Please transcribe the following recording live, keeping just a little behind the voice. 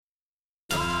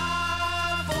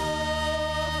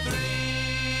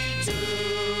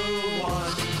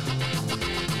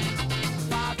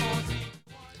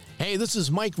Hey, this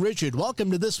is Mike Richard.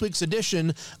 Welcome to this week's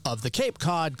edition of the Cape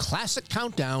Cod Classic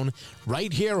Countdown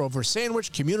right here over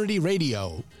Sandwich Community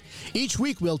Radio. Each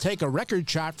week we'll take a record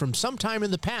chart from sometime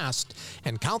in the past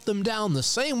and count them down the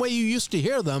same way you used to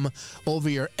hear them over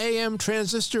your AM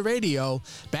transistor radio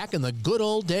back in the good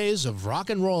old days of rock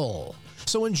and roll.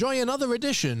 So enjoy another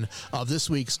edition of this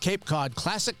week's Cape Cod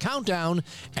Classic Countdown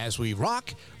as we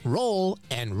rock, roll,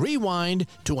 and rewind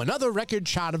to another record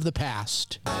chart of the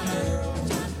past.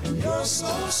 You're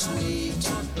so sweet,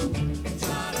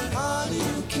 honey,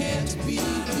 you can't be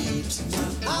beat.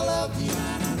 I love you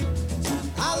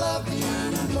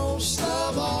most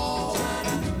of all.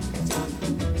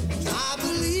 I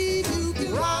believe you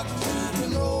can rock, you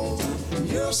can roll.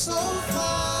 You're so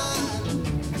fine,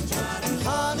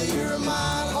 honey, you're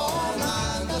mine, all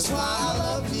mine. That's why I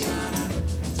love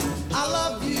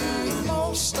you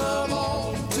most of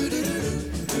all. Do-do-do-do,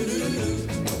 do-do-do-do.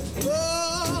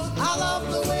 I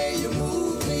love the way you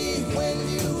move me when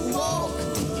you walk.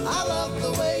 I love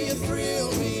the way you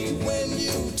thrill me when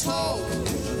you talk.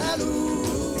 And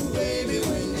ooh, baby,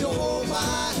 when you hold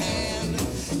my hand,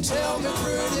 tell me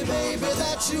pretty baby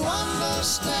that you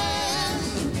understand.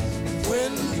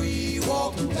 When we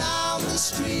walk down the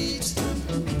street,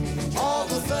 all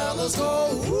the fellas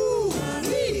go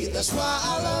ooh-wee. That's why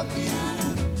I love you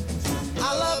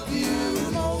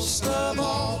most of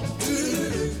all.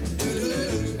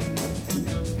 Do-do-do-do-do-do.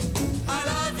 I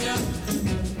love you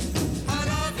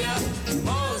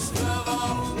most of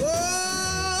all. Oh,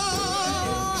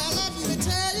 let me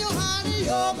tell you, honey,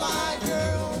 you're my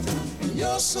girl.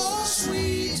 You're so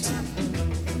sweet,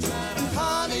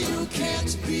 honey, you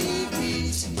can't be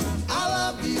beat. I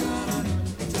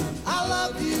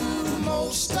love you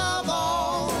most of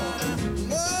all.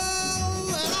 Oh,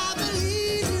 and I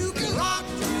believe you can rock,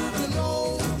 you can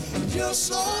roll. You're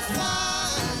so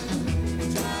fine,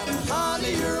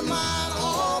 honey, you're mine,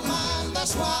 all mine.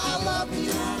 That's why I love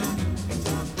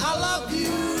you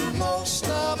most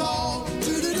of all.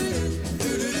 Do-do-do,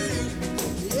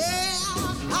 do-do-do. Yeah,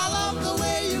 I love the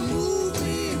way you move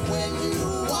me when you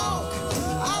walk.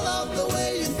 I love the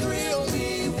way you thrill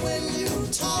me when you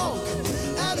talk.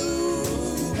 And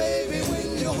ooh, baby,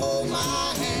 when you hold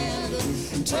my hand,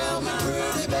 tell me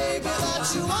pretty baby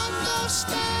that you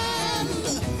understand.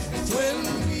 When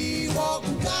we walk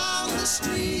down the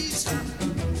street,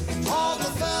 all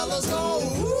the fellas go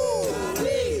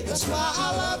ooh-wee. That's why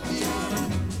I love you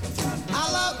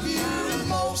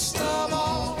most of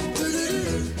all.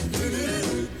 Do-do-do,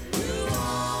 do-do-do, do-do.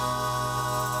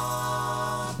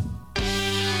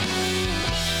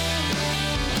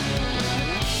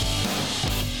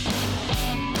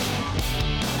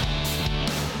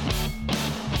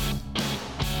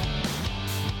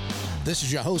 This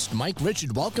is your host, Mike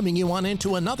Richard, welcoming you on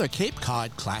into another Cape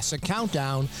Cod Classic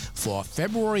Countdown for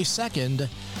February 2nd,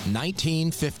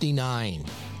 1959.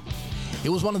 It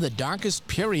was one of the darkest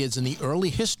periods in the early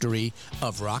history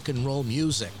of rock and roll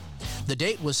music. The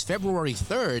date was February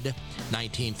 3rd,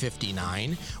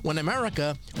 1959, when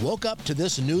America woke up to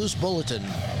this news bulletin.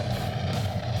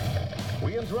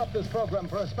 We interrupt this program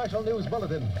for a special news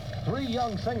bulletin. 3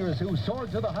 young singers who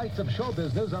soared to the heights of show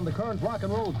business on the current rock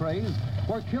and roll craze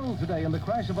were killed today in the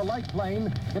crash of a light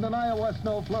plane in an Iowa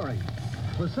snow flurry.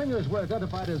 The singers were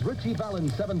identified as Richie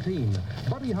Valens, 17,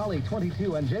 Buddy Holly,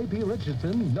 22, and J.P.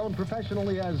 Richardson, known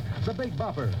professionally as the Big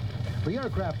Bopper. The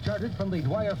aircraft chartered from the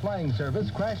Dwyer Flying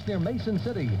Service crashed near Mason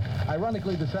City,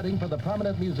 ironically the setting for the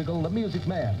prominent musical The Music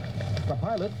Man. The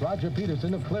pilot, Roger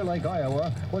Peterson of Clear Lake,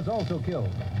 Iowa, was also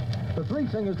killed. The 3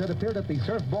 singers had appeared at the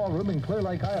Surf Ballroom in Clear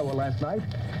Lake, Iowa last night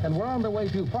and were on their way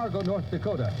to Fargo, North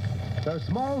Dakota. Their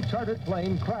small chartered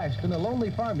plane crashed in a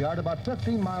lonely farmyard about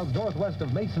 15 miles northwest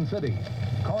of Mason City.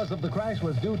 Cause of the crash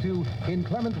was due to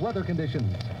inclement weather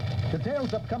conditions.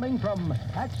 Details upcoming from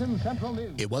Action Central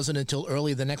News. It wasn't until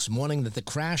early the next morning that the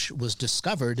crash was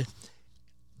discovered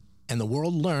and the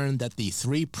world learned that the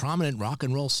 3 prominent rock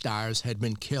and roll stars had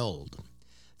been killed.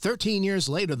 13 years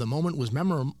later, the moment was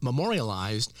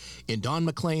memorialized in Don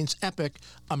McLean's epic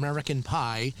American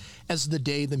Pie as the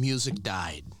day the music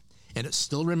died. And it's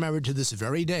still remembered to this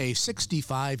very day,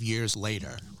 65 years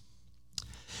later.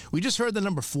 We just heard the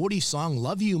number 40 song,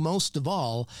 Love You Most of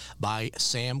All, by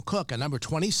Sam Cooke, a number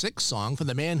 26 song for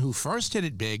the man who first hit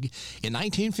it big in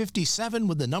 1957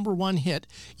 with the number 1 hit,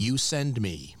 You Send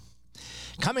Me.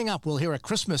 Coming up, we'll hear a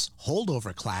Christmas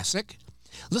holdover classic,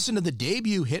 listen to the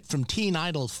debut hit from teen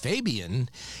idol Fabian,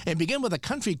 and begin with a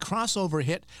country crossover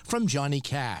hit from Johnny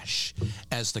Cash,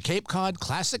 as the Cape Cod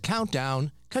Classic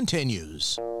Countdown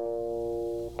continues.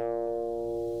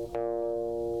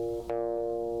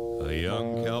 A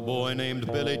young cowboy named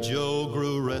Billy Joe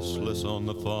grew restless on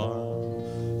the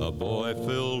farm. A boy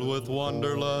filled with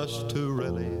wanderlust who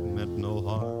really meant no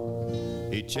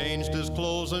harm. He changed his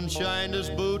clothes and shined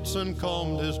his boots and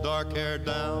combed his dark hair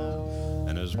down.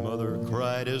 And his mother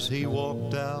cried as he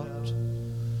walked out,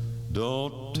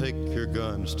 "Don't take your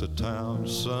guns to town,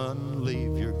 son.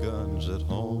 Leave your guns at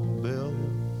home, Bill.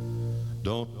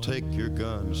 Don't take your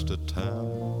guns to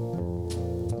town."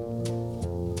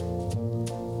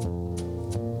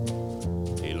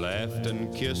 He laughed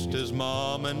and kissed his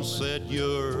mom and said,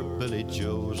 "Your Billy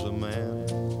Joe's a man.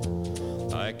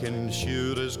 I can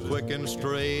shoot as quick and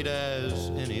straight as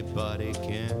anybody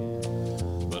can.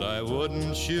 But I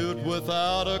wouldn't shoot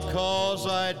without a cause,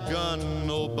 I'd gun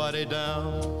nobody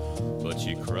down." But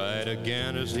she cried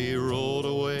again as he rode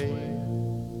away,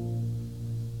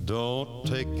 "Don't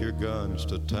take your guns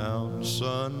to town,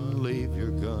 son. Leave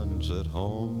your guns at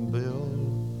home, Bill.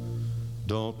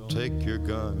 Don't take your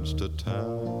guns to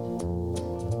town."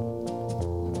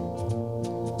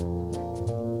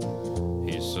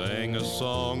 He sang a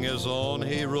song as on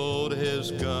he rode,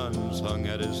 his guns hung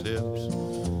at his hips.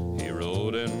 He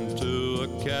rode into a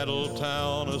cattle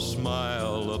town, a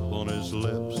smile upon his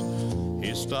lips.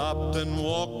 He stopped and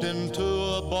walked into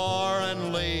a bar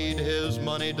and laid his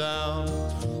money down.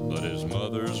 But his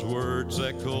mother's words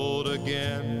echoed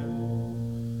again,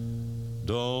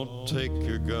 "Don't take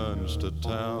your guns to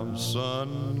town,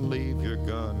 son. Leave your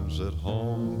guns at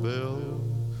home, Bill.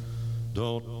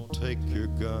 Don't take your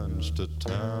guns to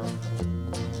town."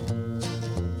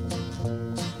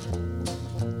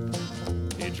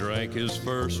 He drank his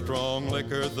first strong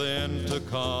liquor then to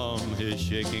calm his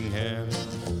shaking hand,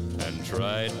 and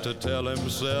tried to tell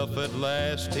himself at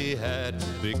last he had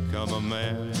become a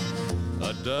man.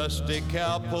 A dusty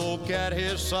cowpoke at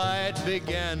his side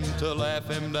began to laugh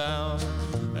him down,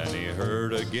 and he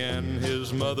heard again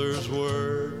his mother's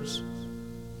words,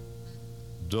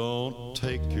 "Don't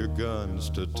take your guns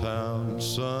to town,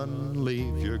 son.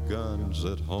 Leave your guns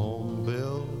at home,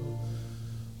 Bill.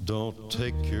 Don't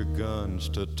take your guns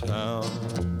to town."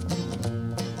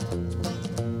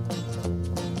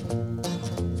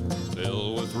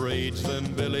 Bill with rage,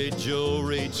 then Billy Joe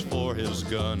reached for his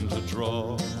gun to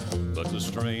draw. But the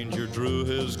stranger drew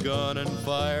his gun and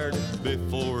fired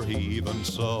before he even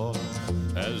saw.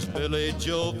 As Billy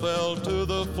Joe fell to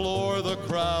the floor, the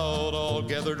crowd all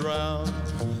gathered round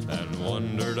and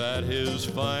wondered at his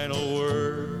final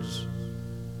words,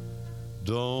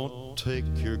 "Don't take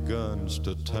your guns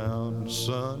to town,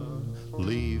 son.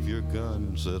 Leave your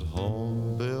guns at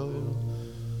home, Bill.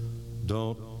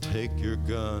 Don't take your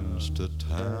guns to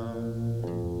town."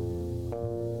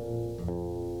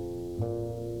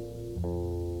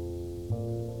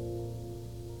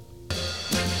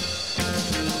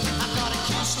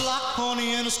 Like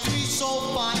honey in a street so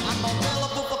fine, I'm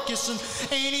available for kissing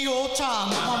any old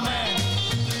time. I'm a man.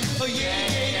 Oh yeah,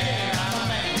 yeah, yeah, I'm a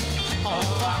man. Oh,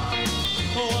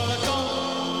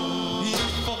 don't you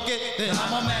forget that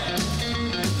I'm a man.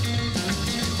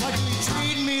 Why do you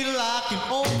treat me like an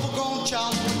overgrown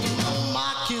child when you know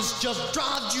my kiss just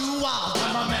drives you wild?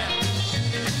 I'm a man.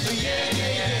 Oh yeah,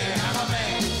 yeah, yeah, I'm a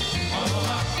man.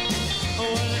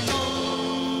 Oh,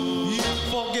 don't you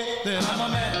forget that I'm a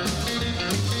man.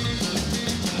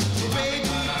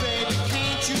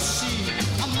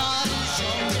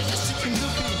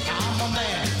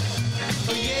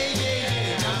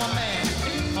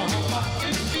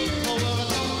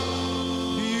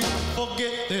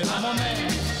 Forget that I'm a man.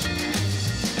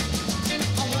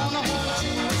 I wanna hold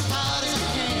you as tight as I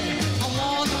can. I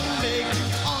wanna make you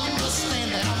understand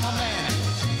that I'm a man.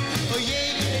 Oh yeah,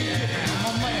 yeah, yeah, I'm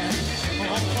a man.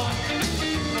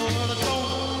 Don't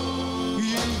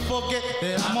you forget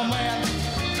that I'm a man.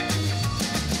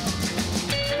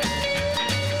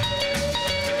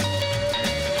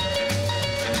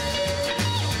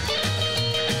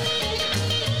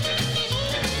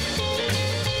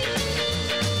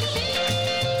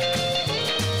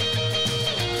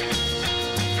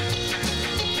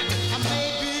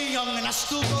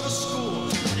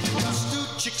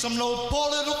 Chicks, I'm no poor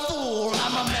little fool.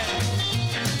 I'm a man.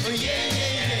 Oh yeah,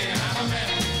 yeah, yeah, I'm a man.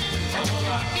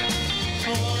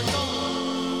 Oh,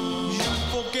 don't you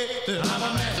forget that I'm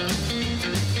a man.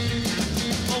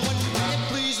 Oh, when you can,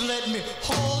 please let me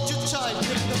hold you tight.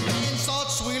 If the band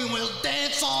starts swinging, we'll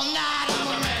dance all night. I'm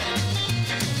a man.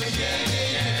 Oh yeah,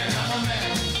 yeah, yeah, I'm a man.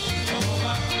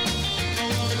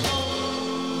 Oh,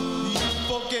 don't you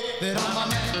forget that I'm a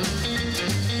man.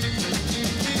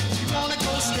 If you wanna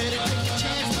go steady,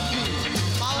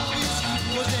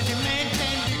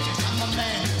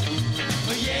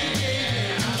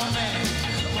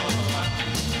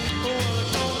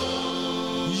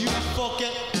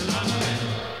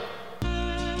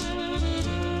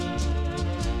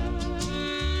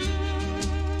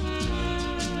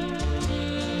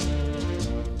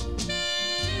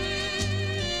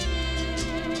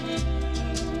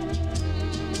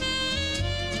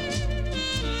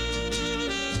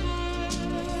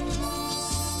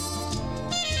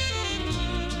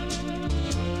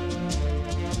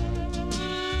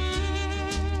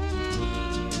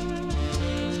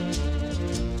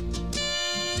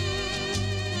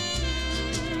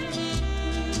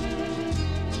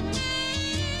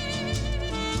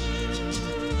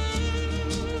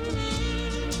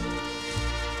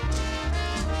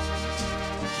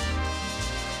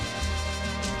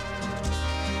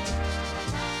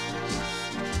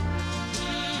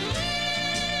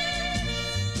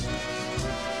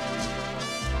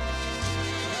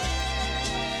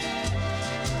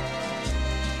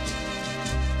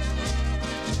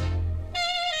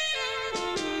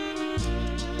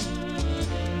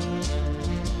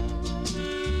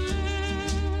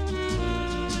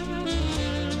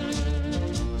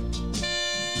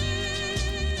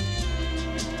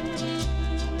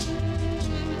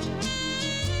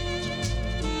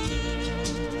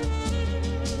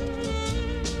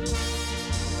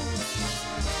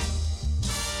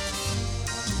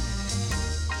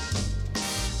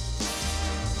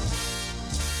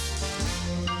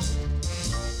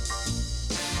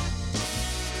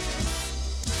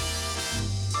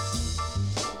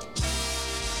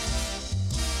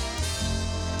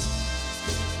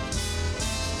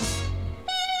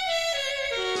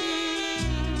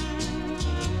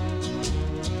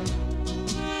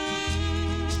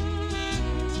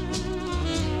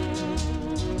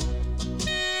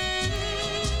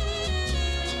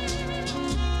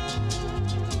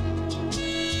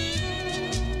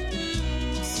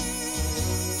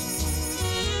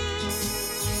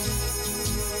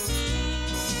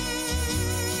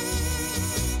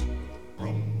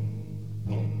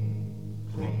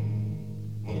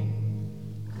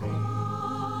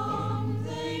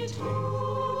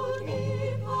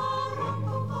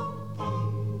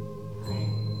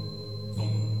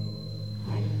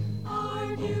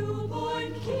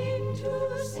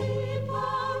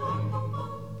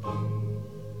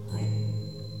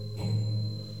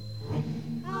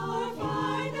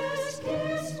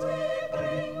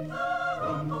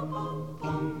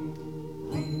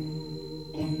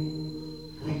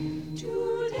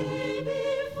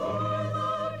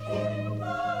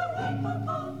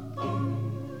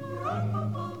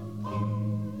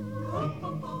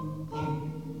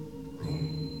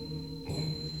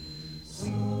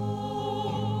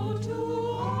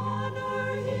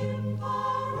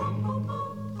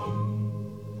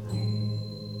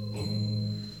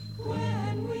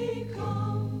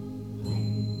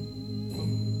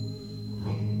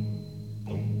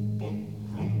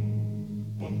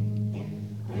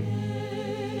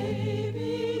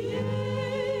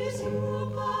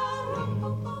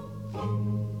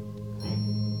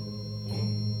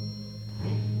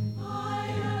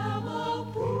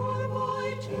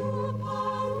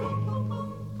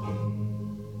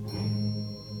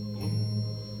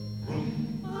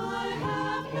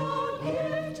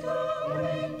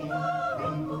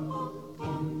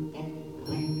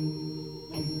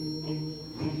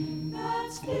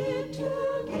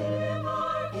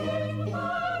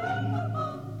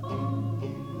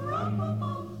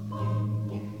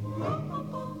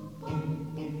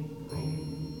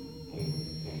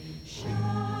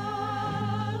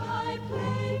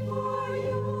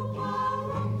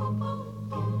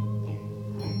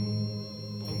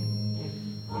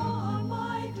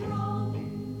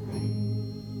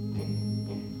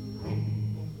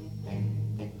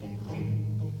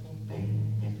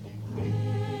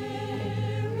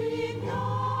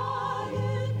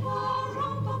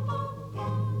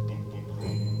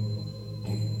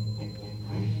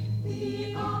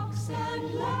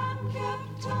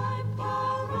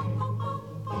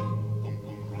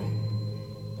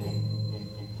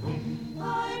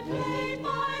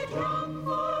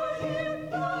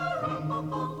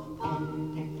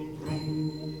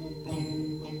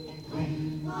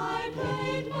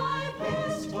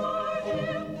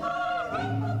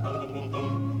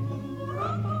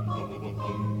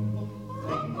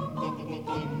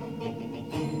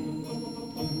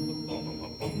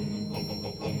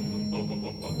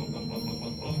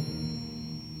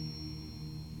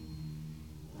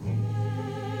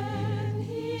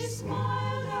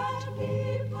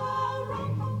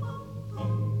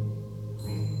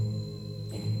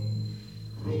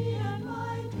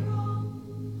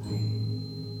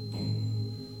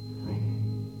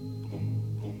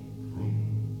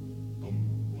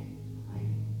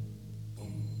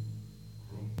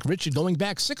 Richard, going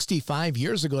back 65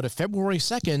 years ago to February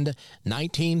 2nd,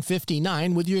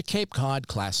 1959, with your Cape Cod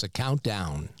Classic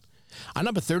Countdown. Our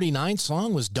number 39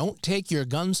 song was Don't Take Your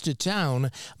Guns to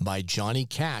Town by Johnny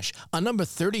Cash, a number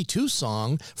 32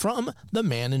 song from The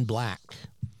Man in Black.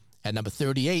 At number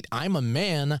 38, I'm a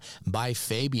Man by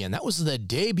Fabian. That was the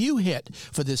debut hit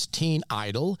for this teen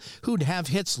idol, who'd have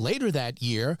hits later that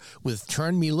year with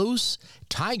Turn Me Loose,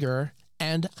 Tiger,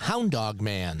 and Hound Dog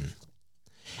Man.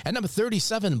 At number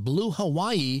 37, Blue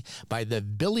Hawaii by the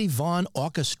Billy Vaughn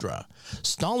Orchestra.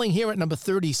 Stalling here at number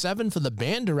 37 for the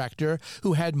band director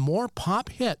who had more pop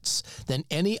hits than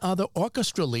any other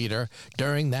orchestra leader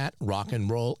during that rock and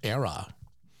roll era.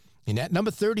 And at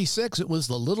number 36, it was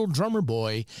The Little Drummer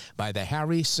Boy by the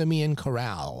Harry Simeon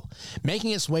Chorale,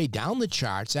 making its way down the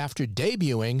charts after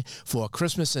debuting for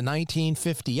Christmas in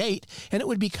 1958, and it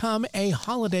would become a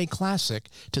holiday classic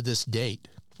to this date.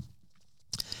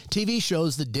 TV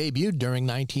shows that debuted during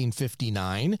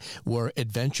 1959 were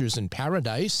Adventures in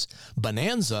Paradise,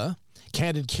 Bonanza,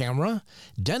 Candid Camera,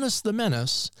 Dennis the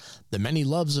Menace, The Many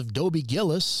Loves of Dobie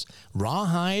Gillis,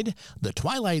 Rawhide, The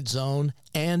Twilight Zone,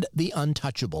 and The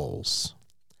Untouchables.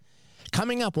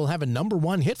 Coming up, we'll have a number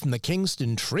one hit from the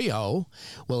Kingston Trio.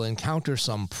 We'll encounter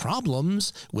some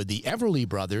problems with the Everly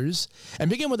Brothers and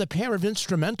begin with a pair of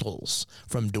instrumentals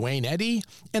from Duane Eddy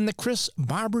and the Chris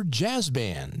Barber Jazz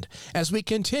Band as we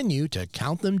continue to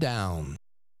count them down.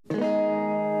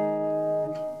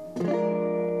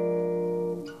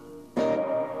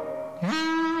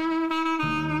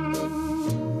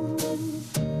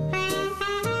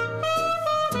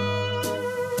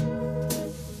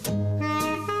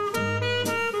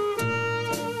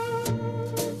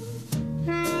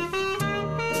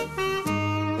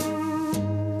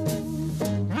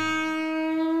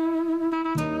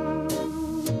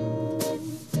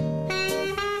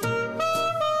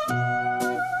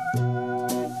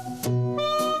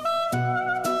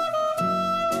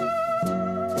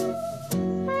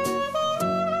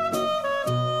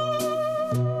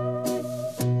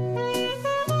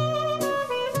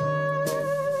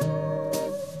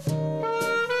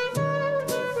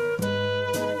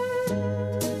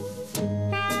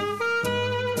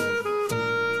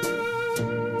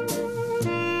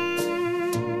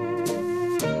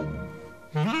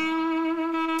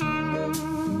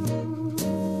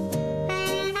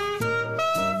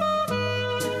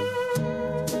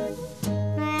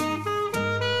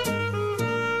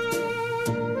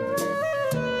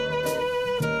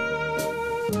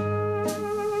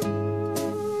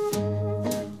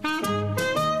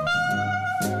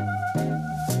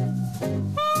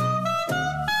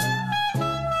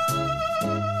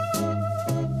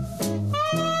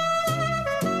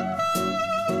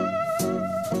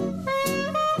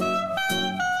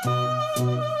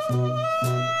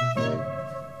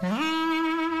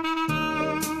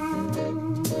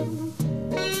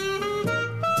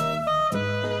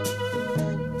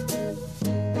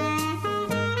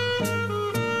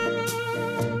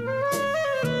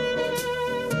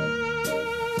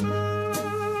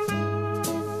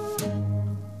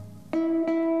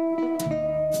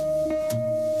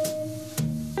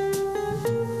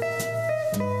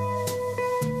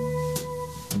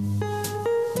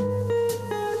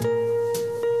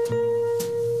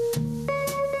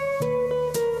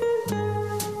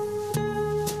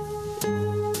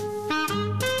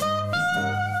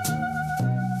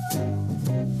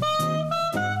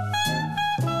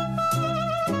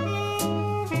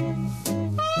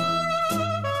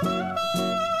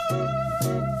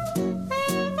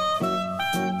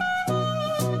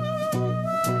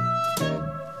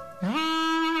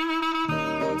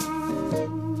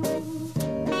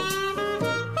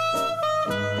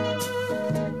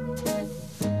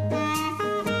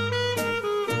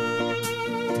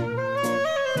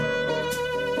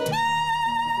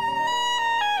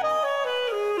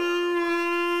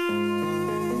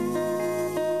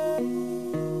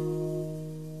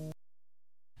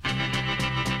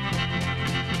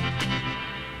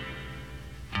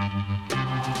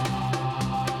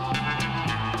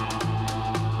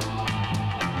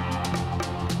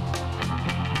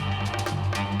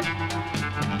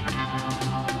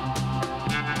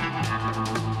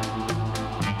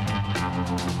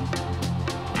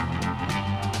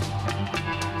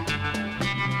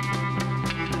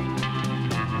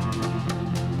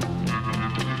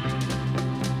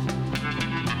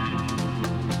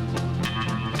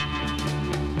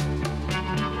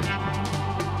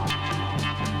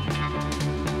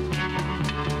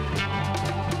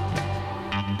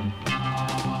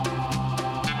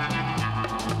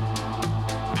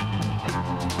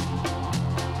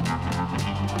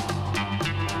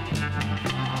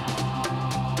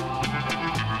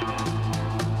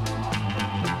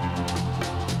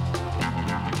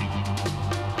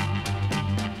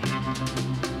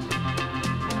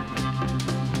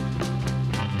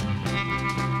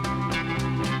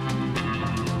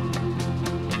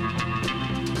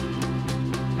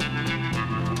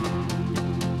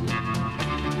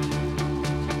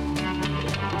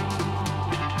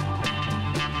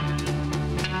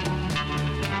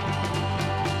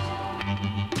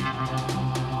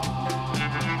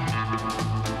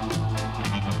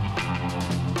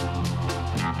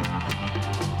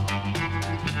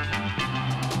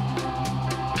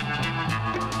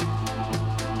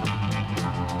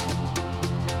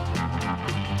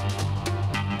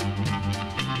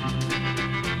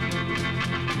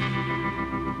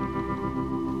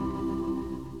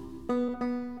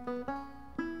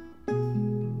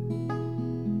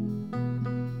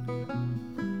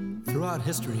 Throughout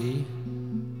history,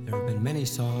 there have been many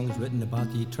songs written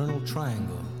about the eternal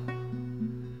triangle.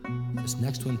 This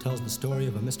next one tells the story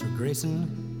of a Mr.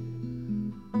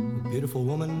 Grayson, a beautiful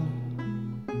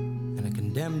woman, and a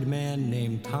condemned man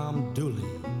named Tom Dooley.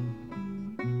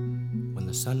 When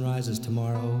the sun rises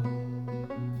tomorrow,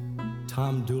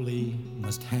 Tom Dooley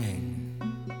must hang.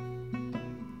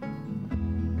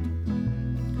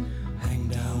 Hang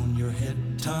down your head,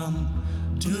 Tom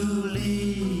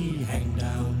Dooley, hang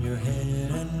down your head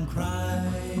and cry.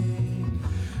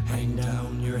 Hang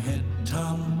down your head,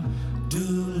 Tom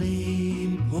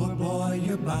Dooley, poor boy,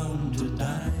 you're bound to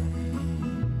die.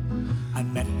 I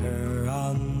met her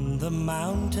on the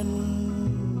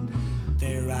mountain,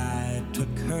 there I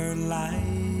took her life.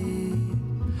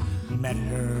 Met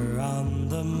her on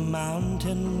the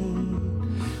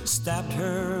mountain, stabbed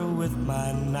her with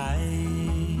my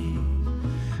knife.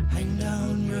 Hang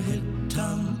down your head,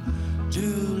 Tom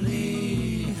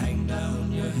Dooley, hang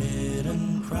down your head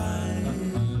and cry.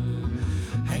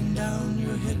 Hang down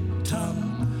your head,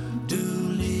 Tom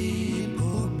Dooley,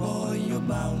 poor boy, you're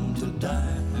bound to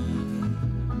die.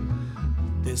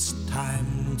 This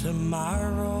time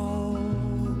tomorrow,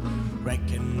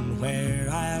 reckon where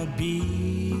I'll be.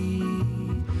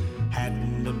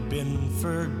 Hadn't it been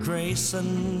for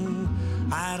Grayson,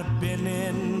 I'd have been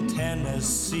in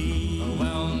Tennessee. Oh,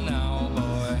 well, now,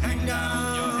 boy, hang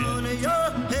down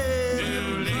your head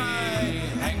and cry.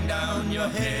 Hang down your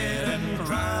head and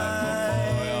cry.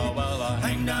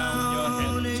 Hang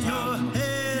down your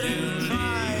head and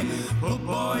cry. Oh,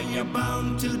 boy, you're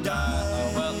bound to die.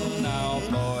 Oh, well, now,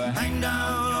 boy, hang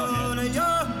down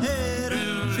your head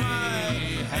and cry.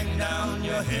 Hang down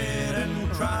your head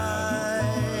and cry.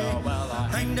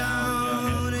 Hang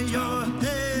down your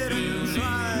head and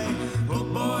cry. Oh,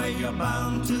 boy, you're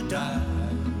bound to die.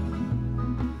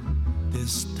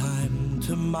 This time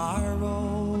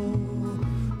tomorrow,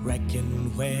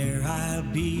 reckon where I'll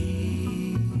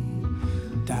be.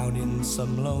 Down in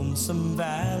some lonesome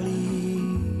valley,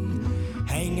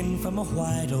 hanging from a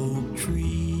white oak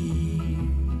tree.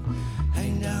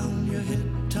 Hang down your head,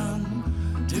 Tom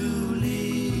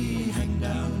Dooley, hang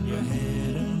down your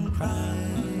head and cry.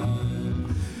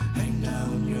 Hang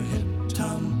down your head,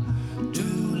 Tom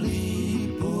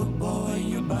Dooley, poor boy,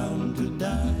 you're bound to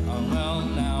die. Oh, well,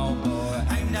 now, boy,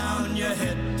 hang down your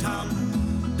head, Tom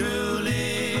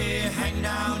Dooley, hang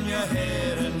down your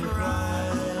head and cry.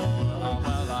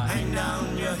 Hang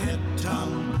down your head,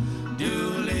 Tom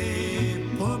Dooley,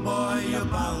 poor boy, you're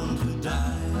bound to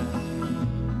die.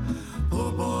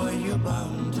 Poor boy, you're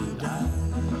bound to die.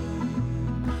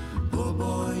 Poor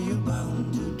boy, you're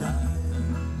bound to die.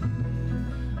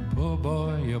 Poor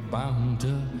boy, you're bound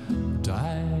to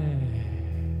die.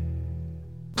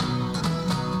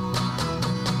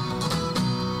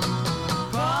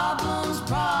 Problems,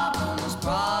 problems,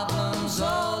 problems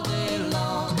all day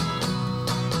long.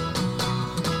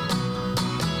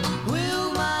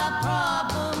 Will my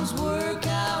problems work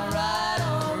out right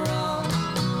or wrong?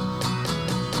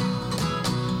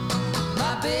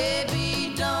 My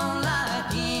baby don't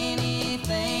like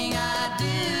anything I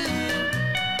do.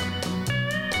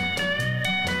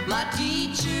 My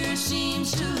teacher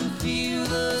seems to feel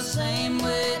the same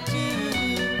way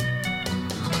too.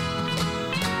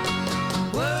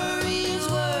 Worries,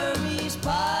 worries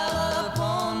pile up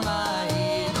on my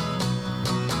head.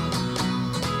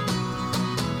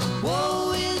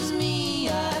 Woe is me,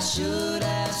 I should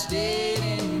have stayed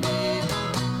in bed.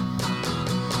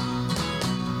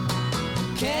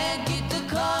 Can't get the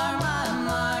car, my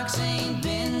marks ain't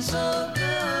been so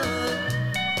good.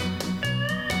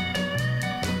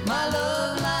 My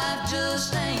love life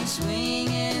just ain't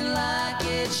swinging like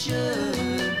it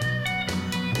should.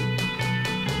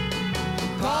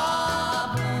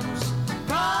 Problems,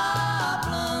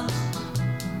 problems,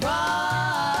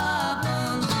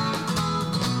 problems.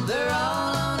 They're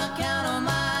all on account of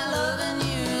my loving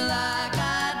you like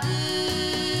I do.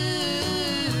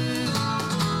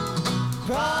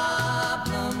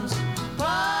 Problems,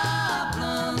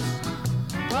 problems,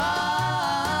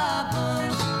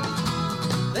 problems.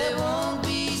 They won't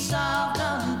be solved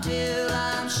until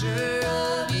I'm sure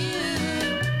of you.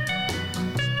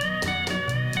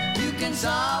 You can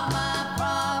solve my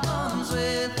problems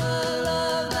with a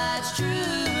love that's true.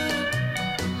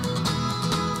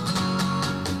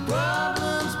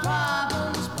 Problems,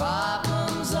 problems,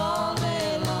 problems all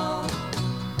day long.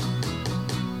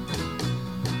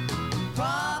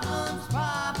 Problems,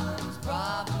 problems,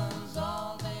 problems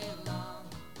all day long.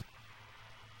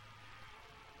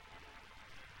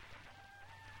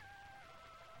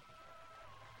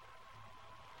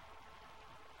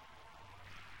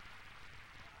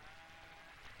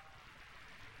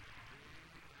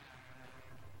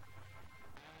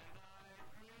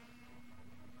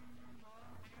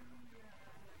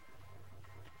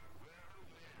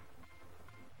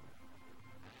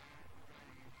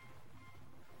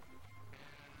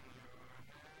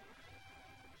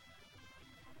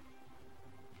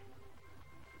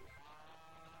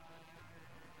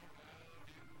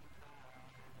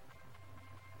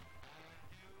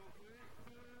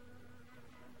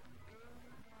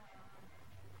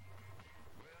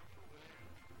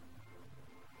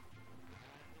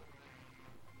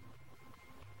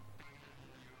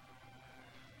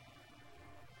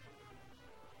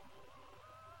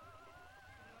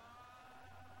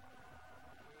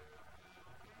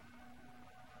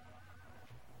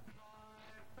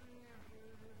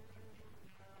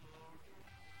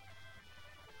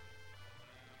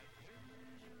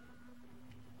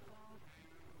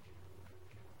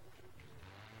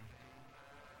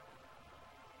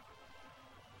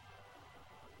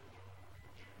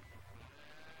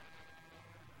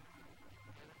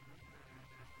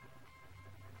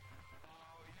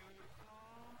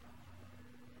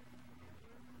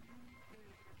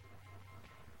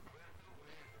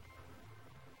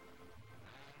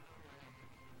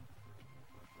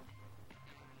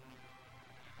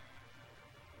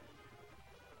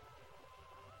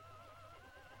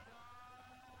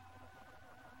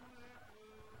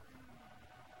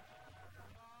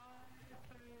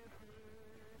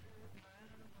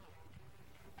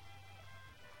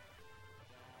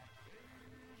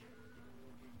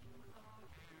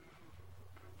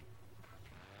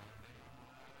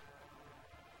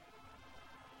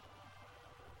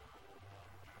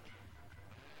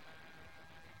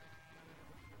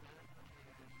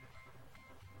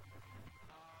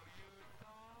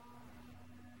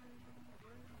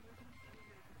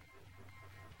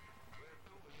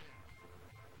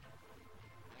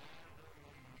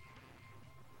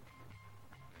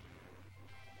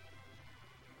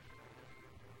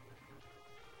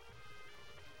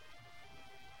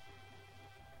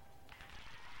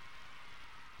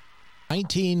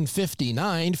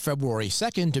 1959, February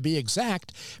 2nd to be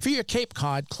exact, for your Cape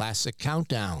Cod Classic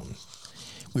Countdown.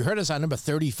 We heard as our number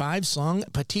 35 song,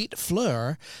 Petite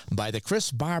Fleur, by the Chris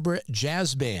Barber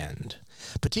Jazz Band.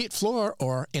 Petite Fleur,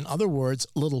 or in other words,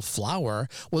 Little Flower,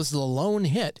 was the lone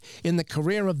hit in the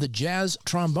career of the jazz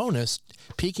trombonist,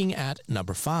 peaking at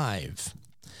number 5.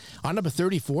 Our number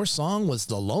 34 song was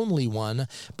The Lonely One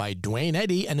by Duane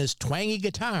Eddy and his twangy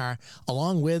guitar,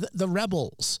 along with The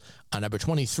Rebels, a number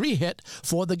 23 hit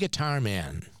for the Guitar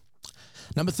Man.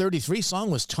 Number 33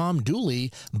 song was Tom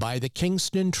Dooley by the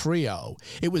Kingston Trio.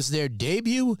 It was their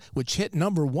debut, which hit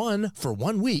number 1 for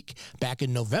 1 week back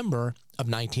in November of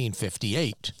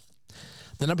 1958.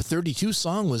 The number 32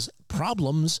 song was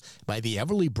Problems by the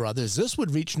Everly Brothers. This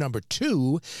would reach number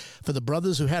 2 for the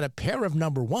brothers who had a pair of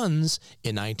number 1s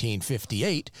in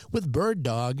 1958 with Bird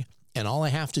Dog and All I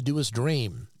Have to Do Is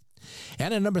Dream.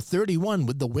 And at number 31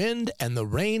 with The Wind and the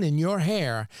Rain in Your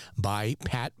Hair by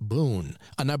Pat Boone,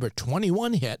 a number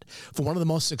 21 hit for one of the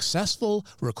most successful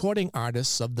recording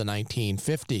artists of the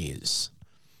 1950s.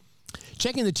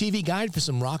 Checking the TV guide for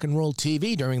some rock and roll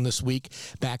TV during this week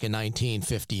back in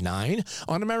 1959,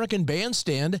 on American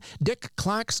Bandstand, Dick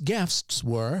Clark's guests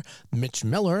were Mitch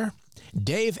Miller,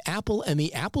 Dave Apple and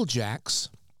the Applejacks,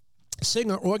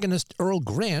 singer-organist Earl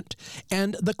Grant,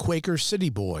 and the Quaker City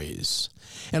Boys.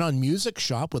 And on Music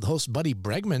Shop with host Buddy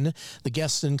Bregman, the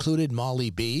guests included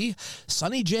Molly B.,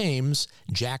 Sonny James,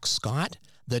 Jack Scott,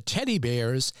 the Teddy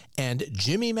Bears, and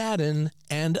Jimmy Madden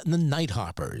and the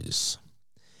Nighthawkers.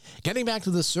 Getting back to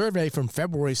the survey from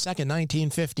February 2nd,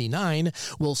 1959,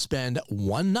 we'll spend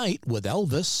one night with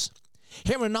Elvis,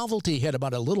 hear a novelty hit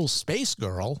about a little space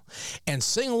girl, and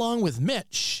sing along with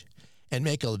Mitch, and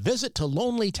make a visit to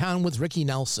Lonely Town with Ricky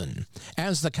Nelson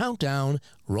as the countdown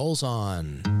rolls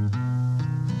on.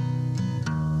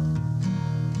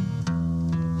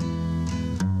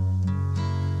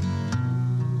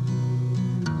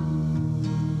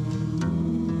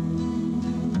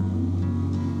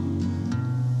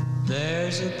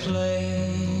 There's a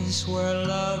place where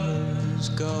lovers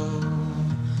go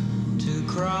to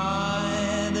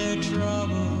cry their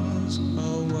troubles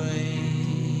away,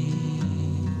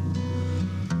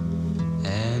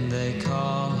 and they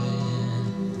call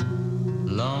it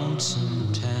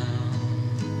Lonesome Town,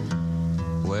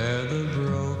 where the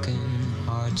broken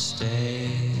hearts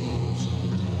stay.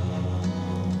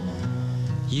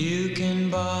 You can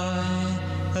buy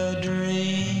a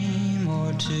dream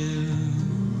or two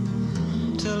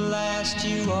to last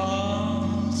you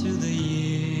all through the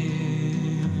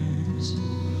years,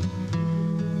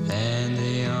 and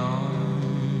the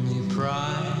only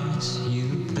price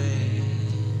you pay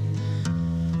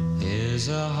is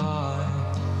a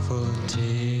heart full of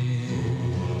tears.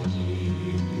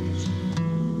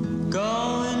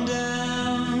 Going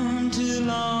down to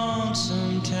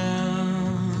Lonesome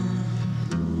Town,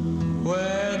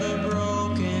 where the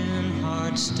broken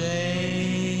hearts stay.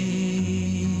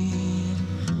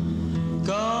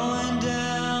 Going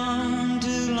down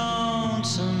to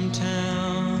Lonesome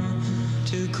Town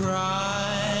to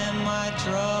cry my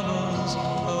troubles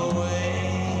away.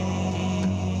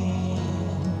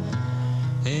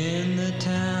 In the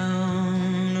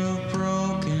town of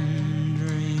broken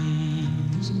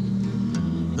dreams,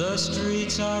 the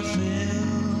streets are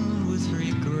filled with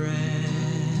regret.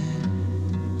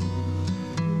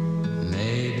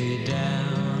 Maybe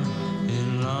down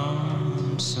in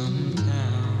Lonesome Town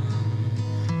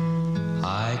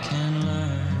I can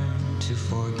learn to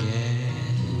forget.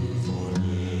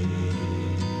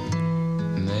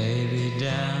 Maybe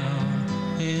down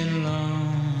in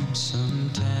Lonesome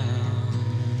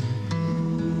Town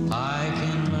I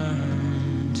can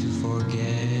learn to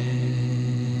forget.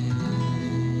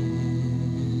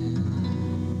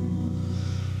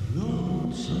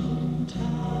 Lonesome Town.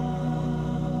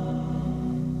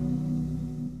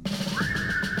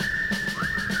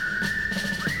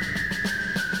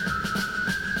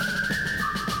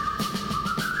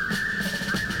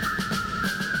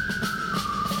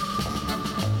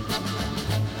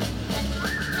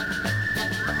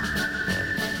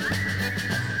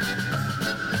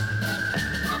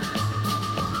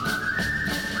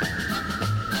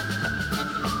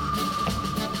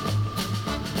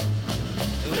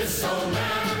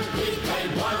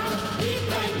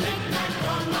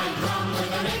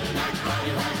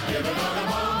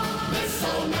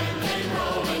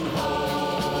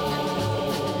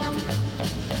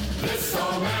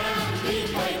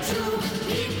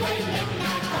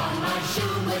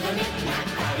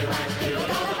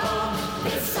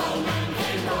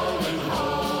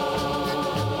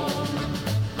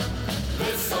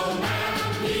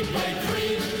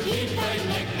 He played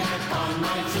knick-knack on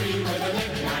my tree with a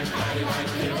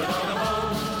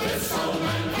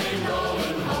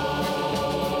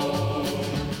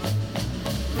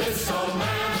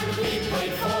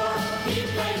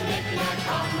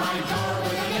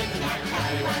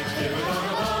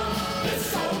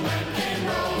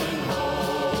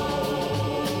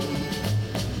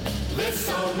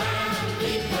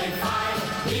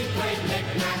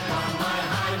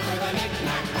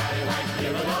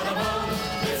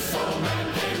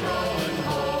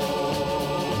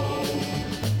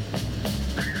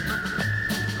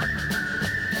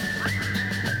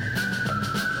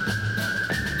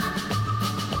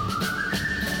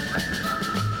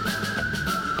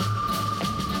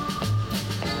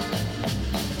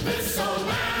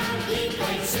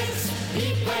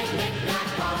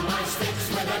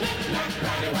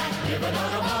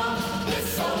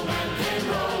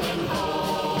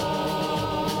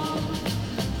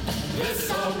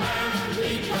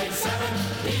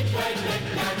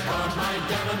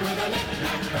backgammon with a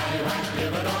knick-knack, paddywhack,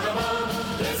 give it on a bone.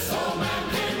 This old man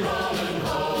came rolling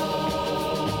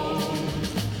home.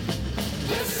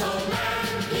 This old man,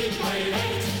 he played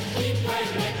eight. He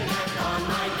played knick-knack on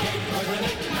my gate with a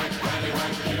knick-knack,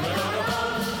 paddywhack, give it on a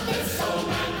bone. This old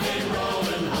man came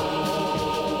rolling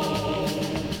home.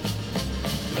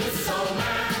 This old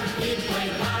man, he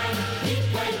played nine. He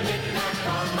played knick-knack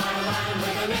on my line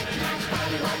with a knick-knack,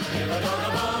 paddywhack, give it on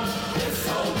a bone. This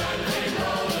old man came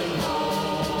rolling home.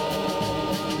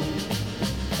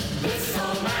 This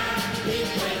old man, he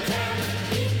played ten.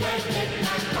 He played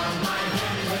knick-knack on my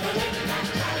hand with a knick-knack,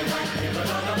 paddywhack, give it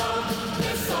on a bone.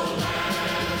 This old man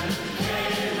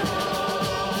came rolling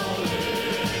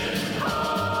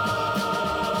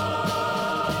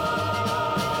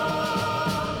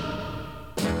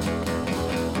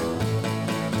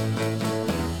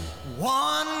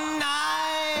One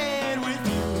night with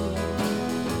you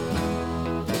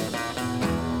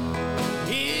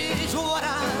is what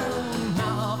I'm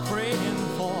now praying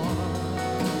for.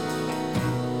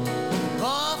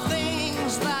 The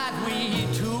things that we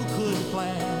two could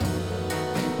plan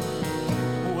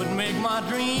would make my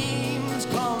dreams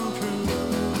come true.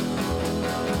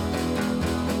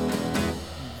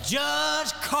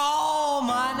 Just call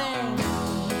my name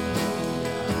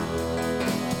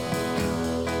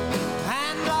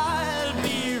and I'll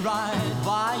be right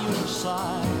by your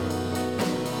side.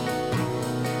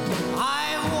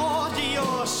 I want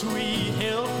your sweet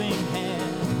helping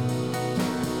hand.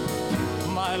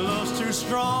 My love's too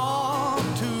strong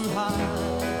to hide.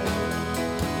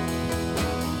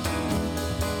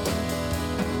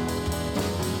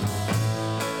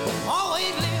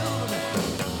 Always lived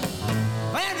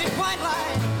very quiet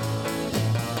life.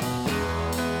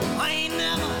 I ain't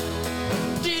never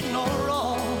did no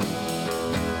wrong.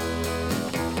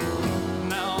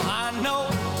 Now I know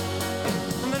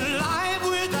that life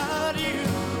without you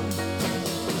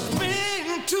has been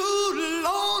too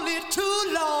lonely, too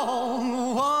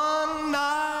long. One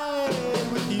night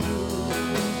with you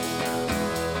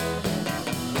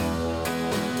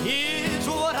is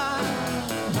what I'm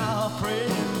now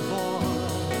praying for.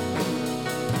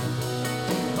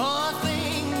 The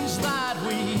things that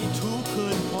we two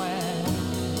could plan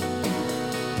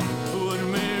would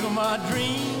make my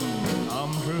dream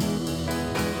come true.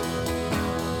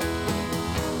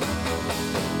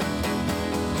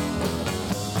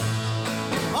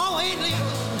 Always live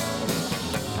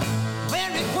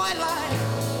very quiet life.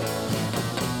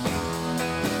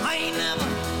 I ain't never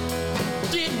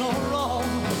did no wrong.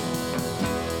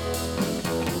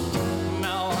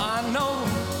 Now I know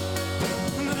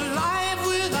that life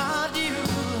without you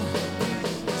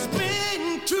has been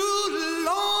too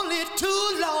lonely, too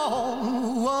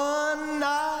long. One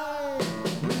night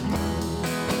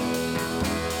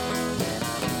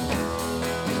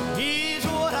is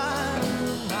what I'm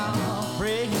now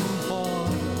praying for.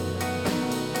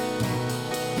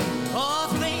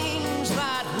 The things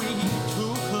that we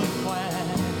two could plan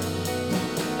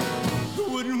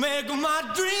would make my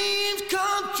dreams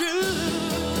come true.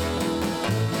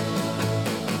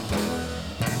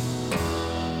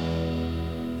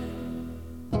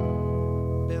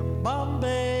 Bim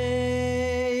Bombay,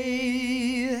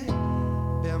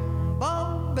 Bim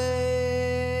Bombay.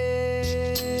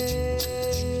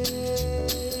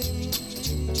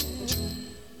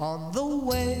 On the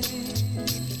way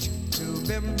to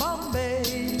Bim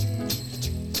Bombay,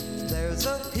 there's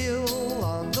a hill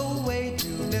on the way to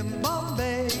Bim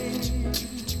Bombay.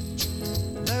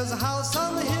 There's a house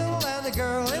on the hill and a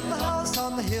girl in the house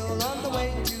on the hill on the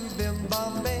way to Bim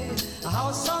Bombay. A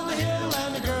house on the hill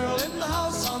and a girl in the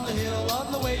house on the hill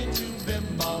on the way to Bim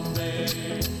Bombay.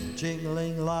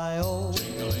 Jingling-lie-oh,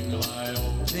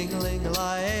 jingling-lie-oh,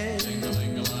 jingling-lie,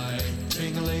 jingling-lie,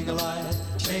 jingling-lie,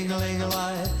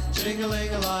 jingling-lie,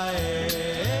 jingling-lie,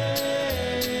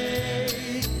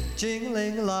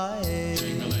 jingling-lie,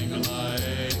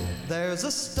 jingling-lie. There's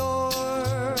a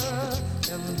store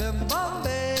in Bim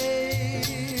Bombay.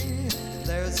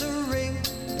 There's a ring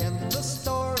in the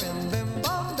store in Bim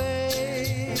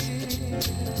Bombay.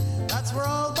 That's where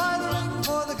I'll buy the ring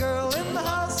for the girl in the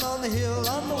house on the hill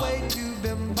on the way to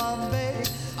Bim Bombay.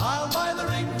 I'll buy the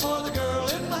ring for the girl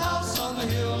in the house on the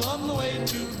hill on the way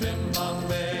to Bim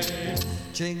Bombay.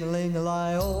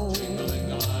 Jingling-a-lie-oh,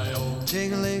 jingling-a-lie-oh,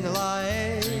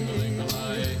 jingling-a-lie,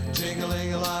 jingling-a-lie,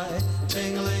 jingling-a-lie,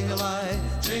 jingling-a-lie,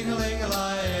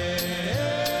 jingling-a-lie,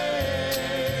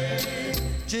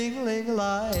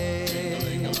 jingling-a-lie,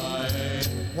 jingling-a-lie.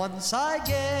 Once I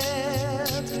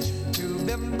get to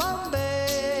Bim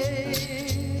Bombay,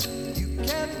 you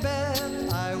can bet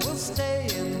I will stay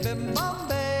in Bim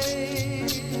Bombay.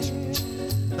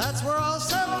 That's where I'll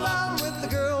settle down with the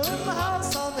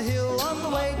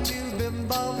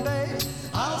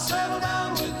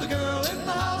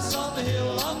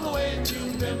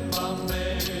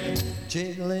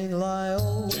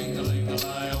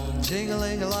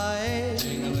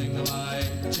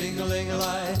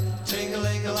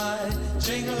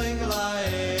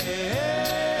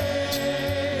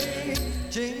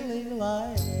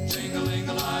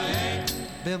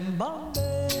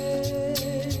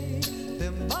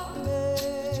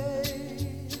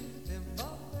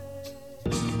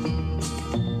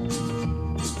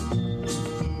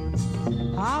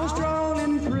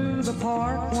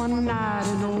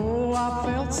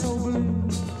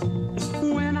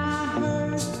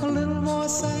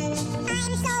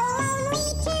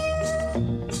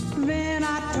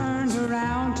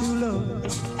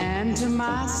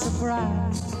fry.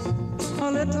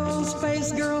 A little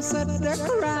space girl sat there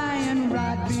crying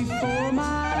right before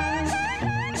my eyes.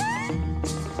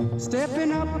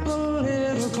 Stepping up a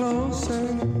little closer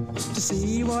to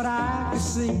see what I could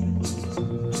see.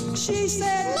 She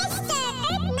said, Mr.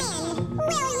 Earthman,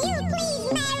 will you please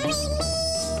marry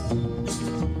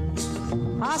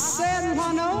me? I said,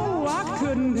 well, no, I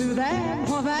couldn't do that.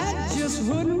 Well, that just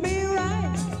wouldn't be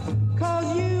right. 'Cause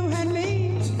you and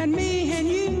me and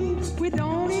you, we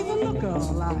don't even look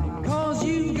alike. 'Cause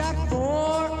you got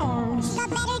 4 arms, The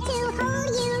better to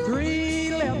hold you, 3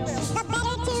 lips, the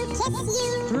better to kiss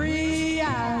you, 3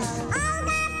 eyes. all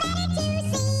the better to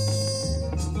see.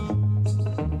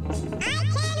 I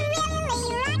can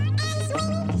really rock and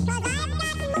swing, 'cause I've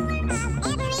got more of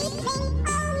everything.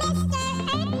 Oh, Mr.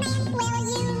 Earthman, will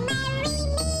you marry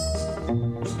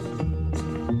me?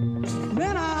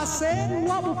 Then I said,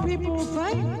 what will people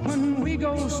think when we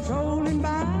go strolling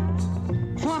by?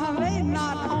 Why, they'd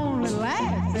not only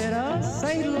laugh at us,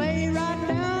 they'd lay right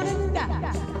down and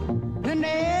die. Then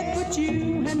they'd put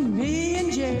you and me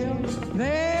in jail,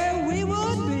 there we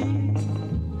would be.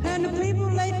 And the people,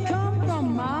 they'd come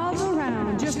from miles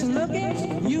around just to look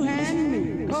at you and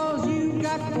me. 'Cause you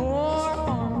got 4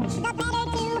 arms, The better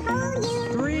to hold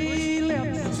you, 3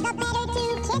 lips, the better to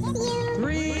kiss you,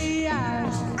 3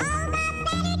 eyes. all the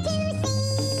better to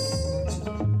see.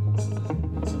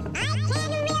 I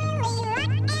can really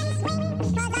rock and swing,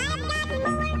 'cause I've got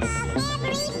more of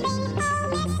everything. Oh,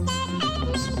 Mr.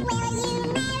 Earthman, will you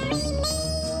marry me?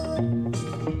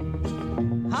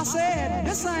 I said,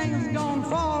 this thing's gone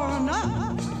far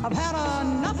enough. I've had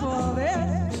enough of it.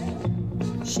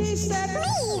 She said,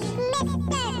 Please, Mr.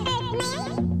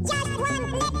 Earthman, just one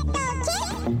little kiss.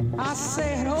 I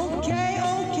said, okay,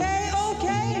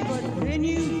 but then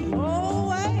you go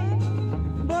away.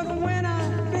 But when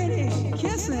I finished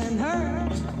kissing her,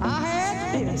 I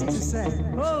had this to say.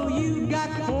 Oh, you got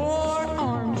 4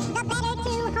 arms, The better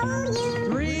to hold you,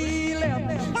 3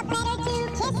 lips, the better to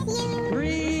kiss you,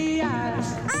 3 eyes.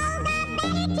 all the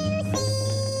better to see.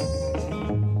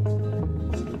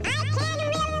 I can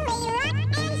really rock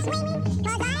and swing,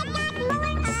 'cause I've got more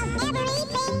of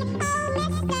everything. Oh,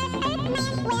 Mr.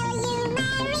 Earthman, will you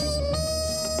marry me?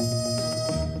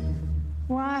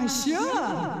 Why,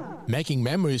 sure. Making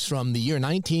memories from the year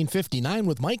 1959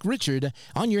 with Mike Richard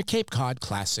on your Cape Cod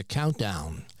Classic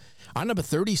Countdown. Our number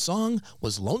 30 song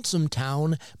was Lonesome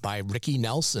Town by Ricky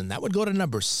Nelson. That would go to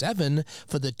number 7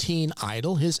 for the teen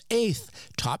idol, his 8th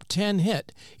top 10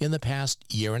 hit in the past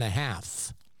year and a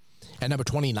half. At number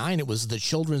 29, it was the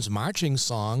children's marching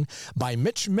song by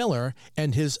Mitch Miller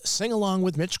and his Sing Along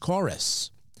with Mitch chorus.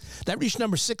 That reached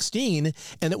number 16,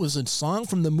 and it was a song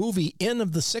from the movie Inn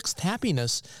of the Sixth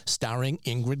Happiness, starring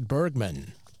Ingrid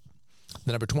Bergman.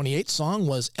 The number 28 song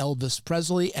was Elvis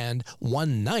Presley and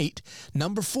One Night,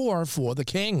 number 4 for The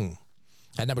King.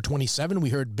 At number 27, we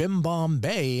heard Bim Bom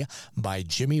Bay by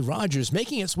Jimmy Rogers,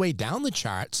 making its way down the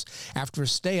charts after a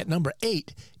stay at number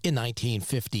 8 in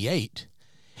 1958.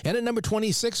 And at number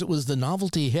 26, it was the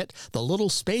novelty hit The Little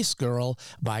Space Girl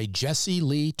by Jessie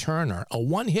Lee Turner, a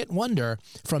one-hit wonder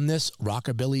from this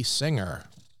rockabilly singer.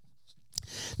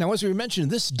 Now, as we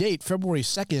mentioned, this date, February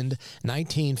 2nd,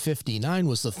 1959,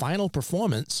 was the final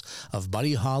performance of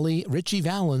Buddy Holly, Ritchie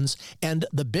Valens, and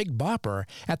the Big Bopper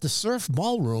at the Surf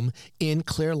Ballroom in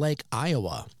Clear Lake,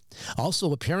 Iowa.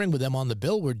 Also appearing with them on the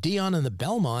bill were Dion and the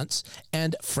Belmonts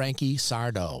and Frankie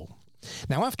Sardo.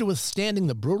 Now, after withstanding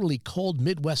the brutally cold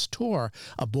Midwest tour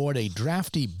aboard a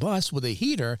drafty bus with a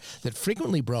heater that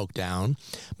frequently broke down,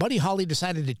 Buddy Holly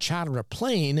decided to charter a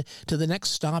plane to the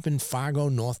next stop in Fargo,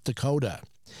 North Dakota.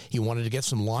 He wanted to get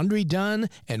some laundry done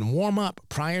and warm up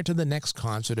prior to the next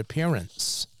concert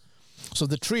appearance. So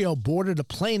the trio boarded a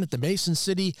plane at the Mason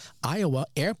City, Iowa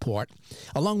airport,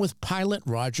 along with pilot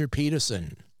Roger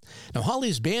Peterson. Now,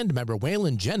 Holly's band member,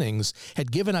 Waylon Jennings, had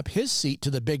given up his seat to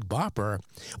the Big Bopper,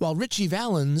 while Ritchie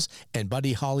Valens and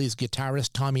Buddy Holly's guitarist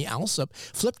Tommy Alsop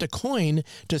flipped a coin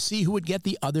to see who would get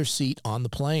the other seat on the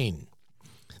plane.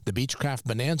 The Beechcraft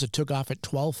Bonanza took off at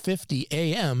 12:50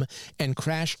 a.m. and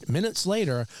crashed minutes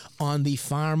later on the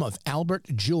farm of Albert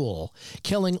Jewell,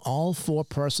 killing all 4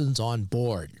 persons on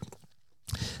board.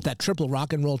 That triple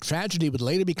rock and roll tragedy would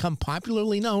later become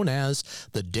popularly known as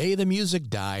the Day the Music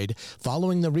Died,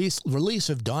 following the release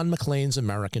of Don McLean's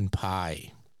American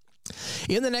Pie.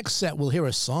 In the next set, we'll hear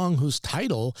a song whose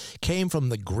title came from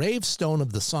the gravestone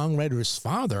of the songwriter's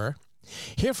father,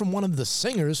 hear from one of the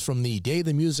singers from the Day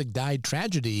the Music Died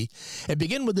tragedy, and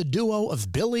begin with the duo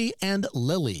of Billy and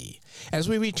Lily as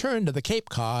we return to the Cape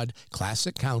Cod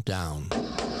Classic Countdown.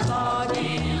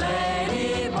 Lucky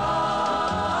ladybug,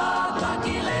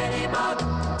 lucky ladybug.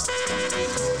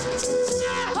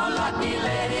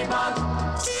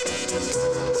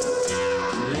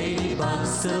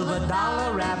 silver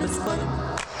dollar, rabbit's foot.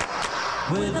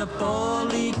 With a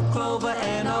four-leaf clover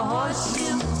and a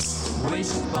horseshoe.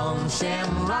 Wishbone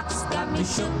shamrocks got me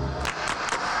shook.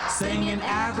 Singing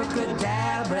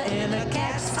abracadabra in a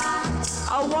cat's eye.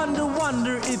 I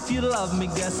wonder if you love me.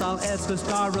 Guess I'll ask a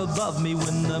star above me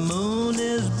when the moon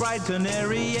is bright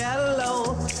canary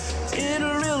yellow.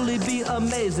 It'll really be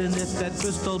amazing if that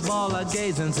crystal ball I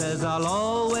gazing says I'll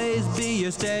always be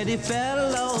your steady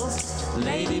fellow.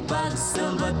 Ladybug,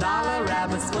 silver dollar,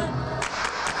 rabbit's foot.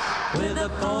 With a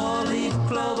four-leaf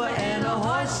clover and a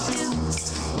horseshoe.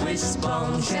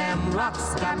 Wishbone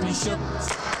shamrocks got me shook.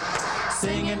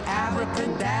 Singing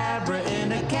abracadabra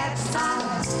in a cat's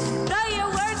eye. Though your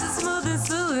words are smooth and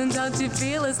soothing, don't you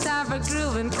feel it's time for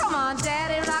grooving? Come on,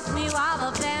 Daddy, rock me while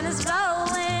the band is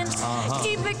rolling.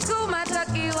 Keep it cool, my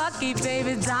ducky-wucky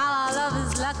baby doll. Our love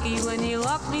is lucky. When you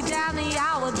walk me down the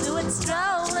aisle, we'll do it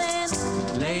strolling.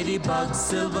 Ladybug,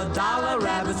 silver dollar,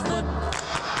 rabbit's foot.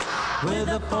 With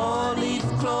a four-leaf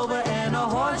clover and a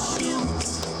horseshoe.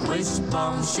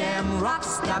 Wishbone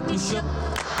shamrocks got me shook.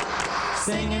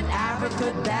 Singing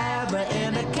abracadabra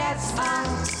in a cat's eye.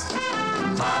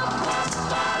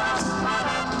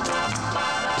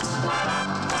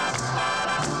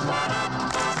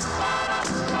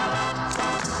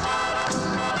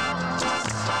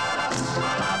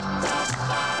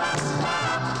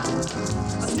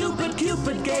 Stupid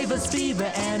Cupid gave us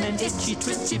fever and an itchy,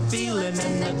 twitchy feeling,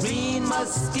 and the green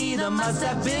mosquito must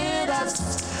have bit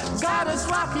us. Got us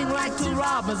rocking like two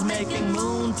robbers, making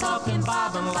moon talking,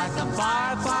 bobbing like a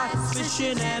firefly,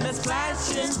 fishing and a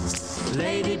splashing.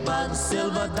 Ladybug,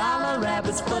 silver dollar,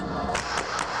 rabbit's foot.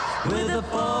 With a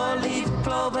four-leaf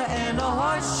clover and a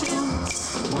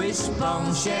horseshoe.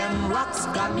 Wishbone shamrocks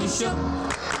got me shook.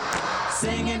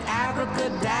 Singing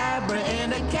abracadabra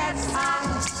in a cat's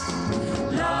eye.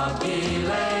 Lucky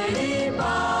ladybug,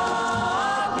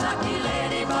 lucky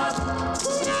ladybug.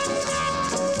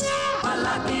 A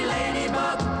lucky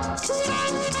ladybug.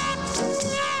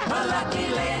 A lucky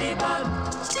ladybug.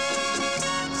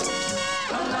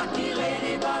 A lucky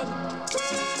ladybug.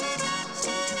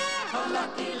 A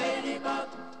lucky ladybug.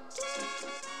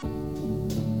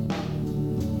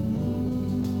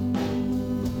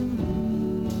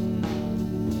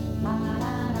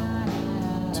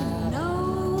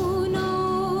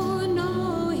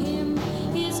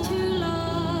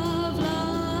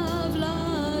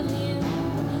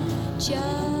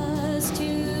 Just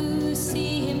to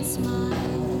see him smile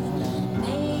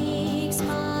makes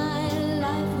my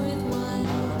life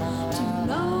worthwhile. To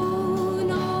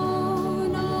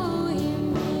know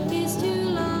him is to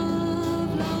love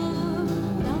him,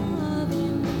 and I do,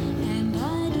 and I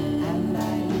do, and I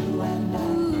do, and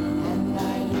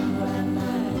I do, and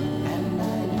I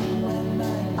do, and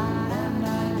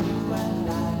I do, and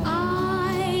I.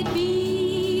 I'd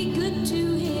be good to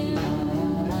him.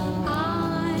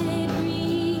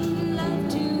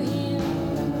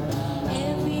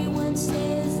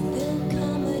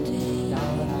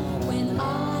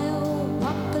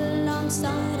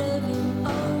 Side of him,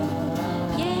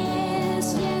 oh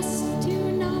yes, yes, to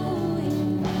know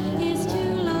him is to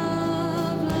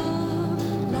love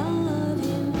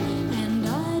him, and I do, and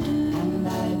I do, and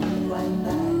I do,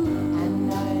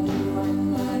 and I do,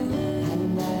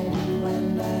 and I do,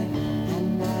 and I do,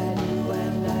 and I do,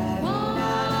 and I do.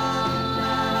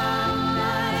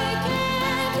 Why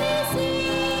can't he see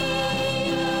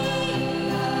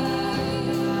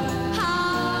how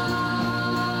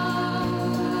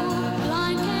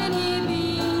blind can he be?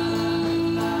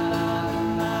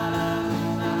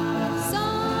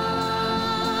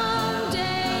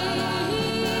 Someday he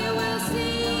will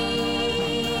see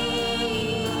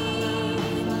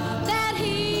that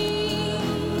he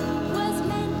was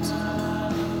meant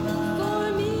for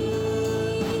me.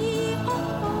 Oh,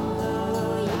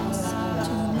 yes,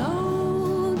 to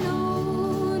know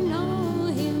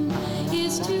him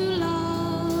is to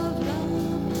love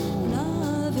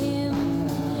him.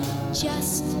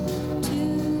 Just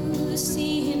to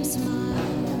see him smile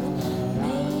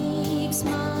makes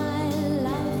my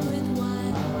life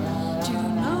worthwhile. To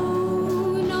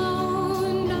know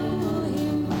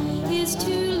him is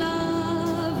to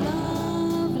love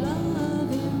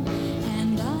him,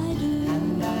 and I do,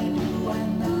 and I do, and I do,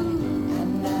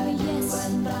 and I do, yes,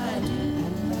 and I do,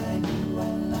 and I do,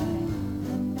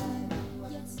 and I do,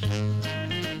 yes.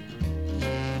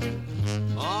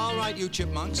 All right, you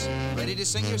chipmunks, ready to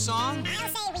sing your song? I'll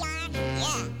say we are.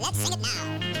 Yeah, let's sing it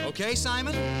now. Okay,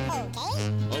 Simon?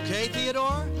 Okay. Okay,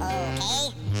 Theodore?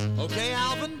 Okay. Okay,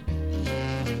 Alvin?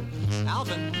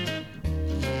 Alvin?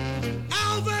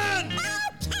 Alvin!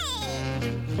 Okay.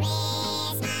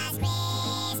 Christmas,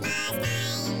 Christmas time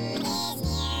is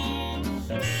near.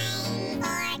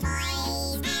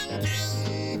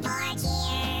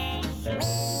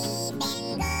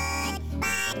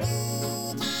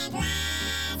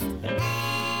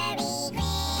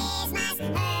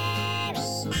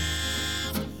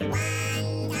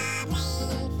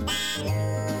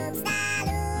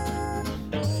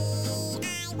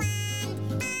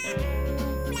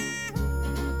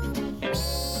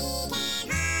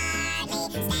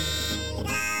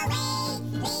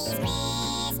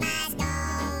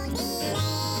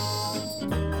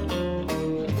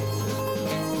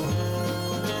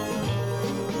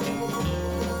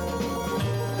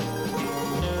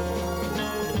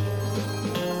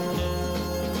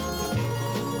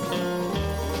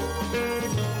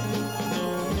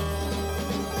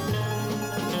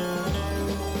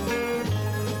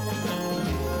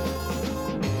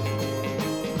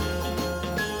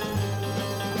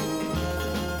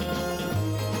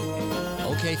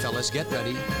 fellas, get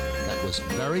ready. That was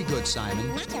very good,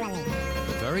 Simon.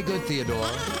 Very good, Theodore.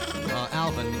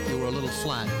 Alvin, you were a little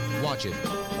flat. Watch it,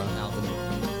 Alvin.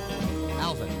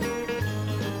 Alvin.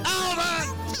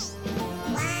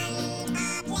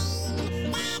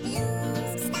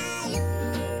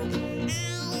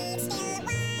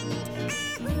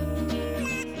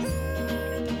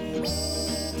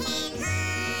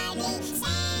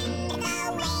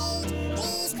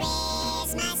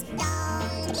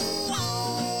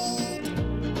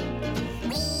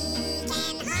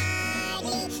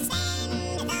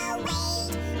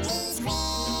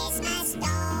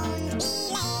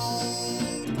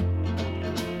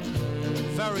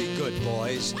 Very good,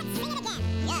 boys.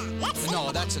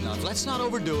 No, that's enough. Let's not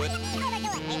overdo it.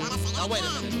 Now, wait a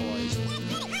minute, boys.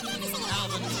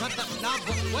 Alvin, cut that. Now,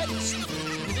 wait.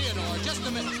 Theodore, just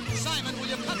a minute. Simon, will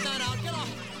you cut that out? Get off.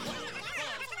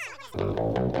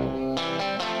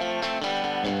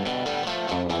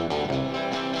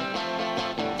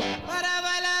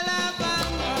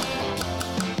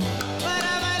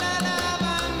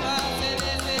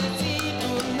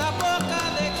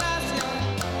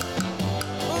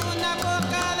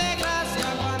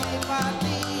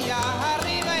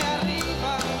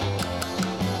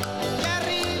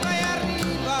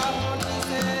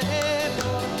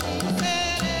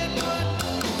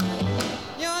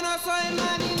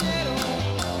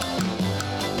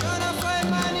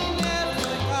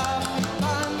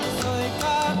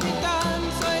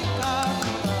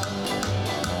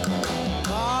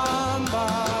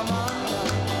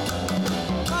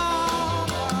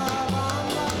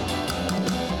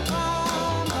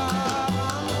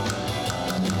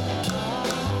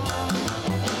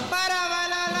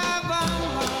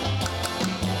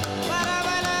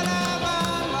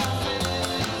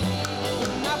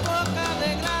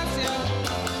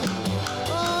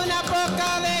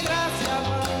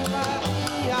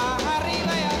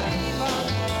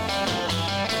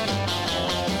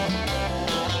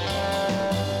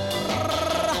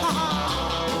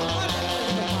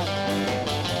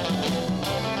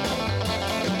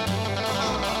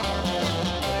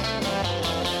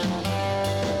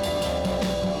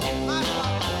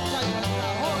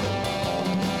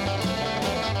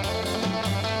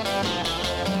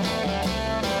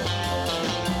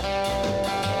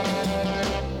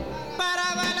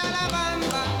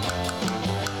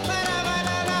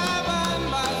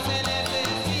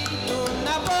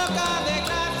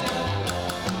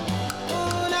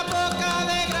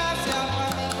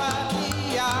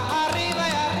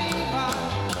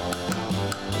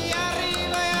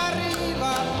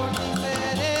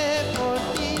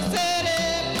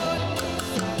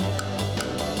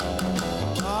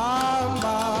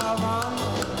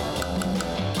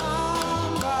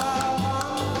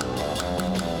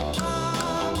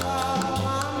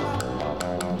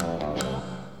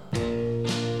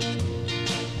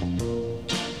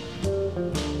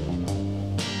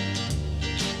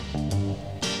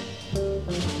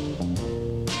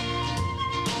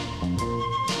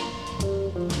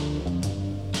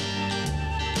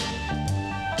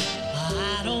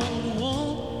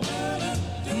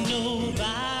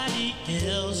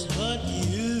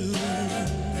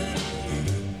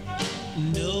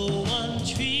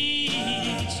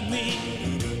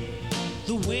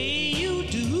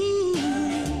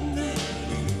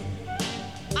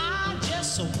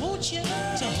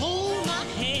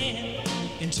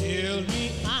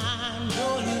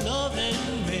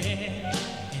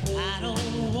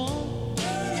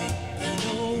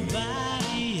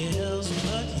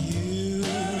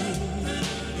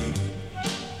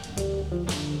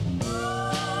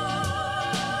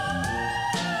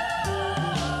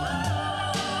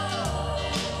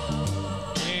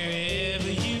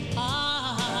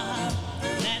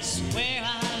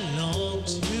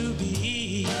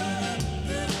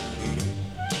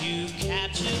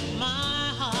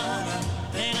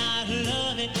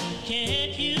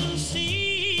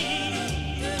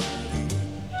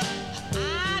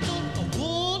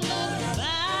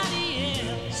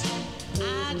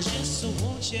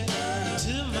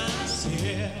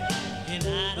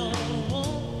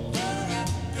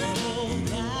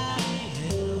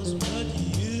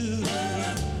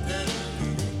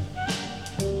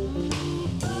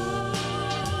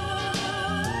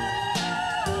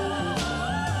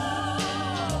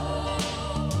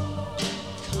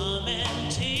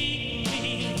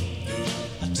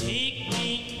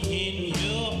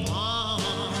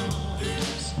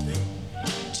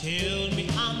 Tell me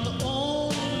I'm the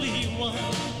only one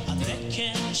that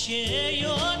can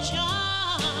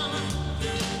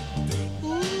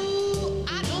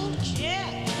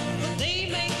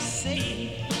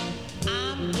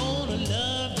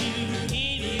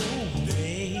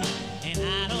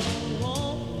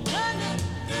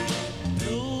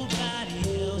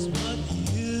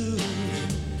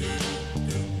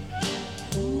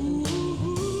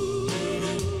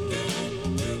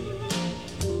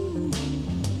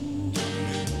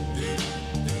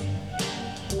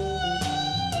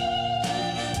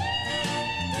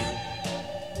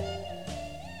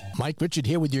Mike Richard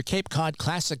here with your Cape Cod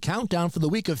Classic Countdown for the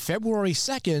week of February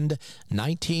 2nd,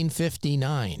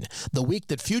 1959, the week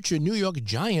that future New York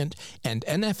Giant and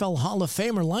NFL Hall of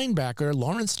Famer linebacker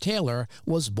Lawrence Taylor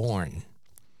was born.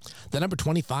 The number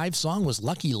 25 song was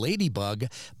Lucky Ladybug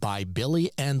by Billy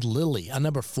and Lily, a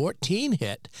number 14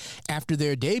 hit after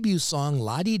their debut song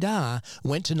La-Di-Da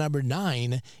went to number 9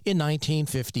 in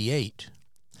 1958.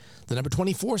 The number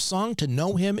 24 song, To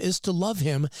Know Him Is to Love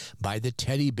Him by the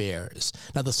Teddy Bears.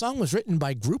 Now, the song was written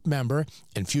by group member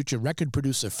and future record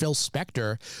producer Phil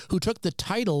Spector, who took the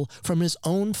title from his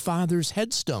own father's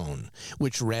headstone,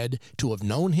 which read, To have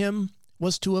known him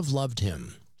was to have loved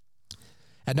him.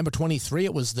 At number 23,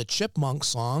 it was the Chipmunk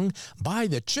song by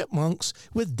the Chipmunks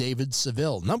with David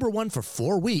Seville, number 1 for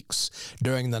 4 weeks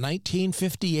during the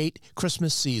 1958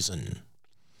 Christmas season.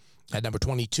 At number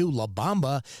 22, La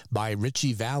Bamba by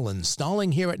Richie Valens.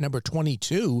 Stalling here at number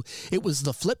 22, it was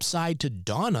the flip side to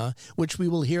Donna, which we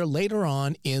will hear later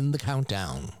on in the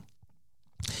countdown.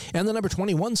 And the number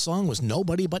 21 song was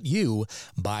Nobody But You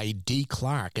by Dee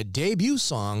Clark, a debut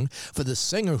song for the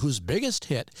singer whose biggest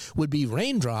hit would be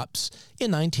Raindrops in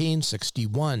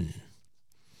 1961.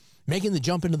 Making the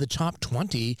jump into the top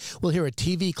 20, we'll hear a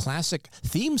TV classic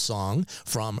theme song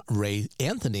from Ray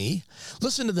Anthony.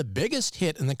 Listen to the biggest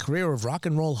hit in the career of Rock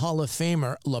and Roll Hall of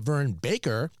Famer Laverne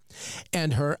Baker,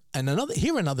 and hear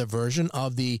another version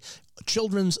of the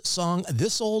children's song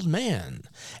This Old Man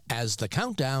as the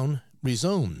countdown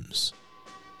resumes.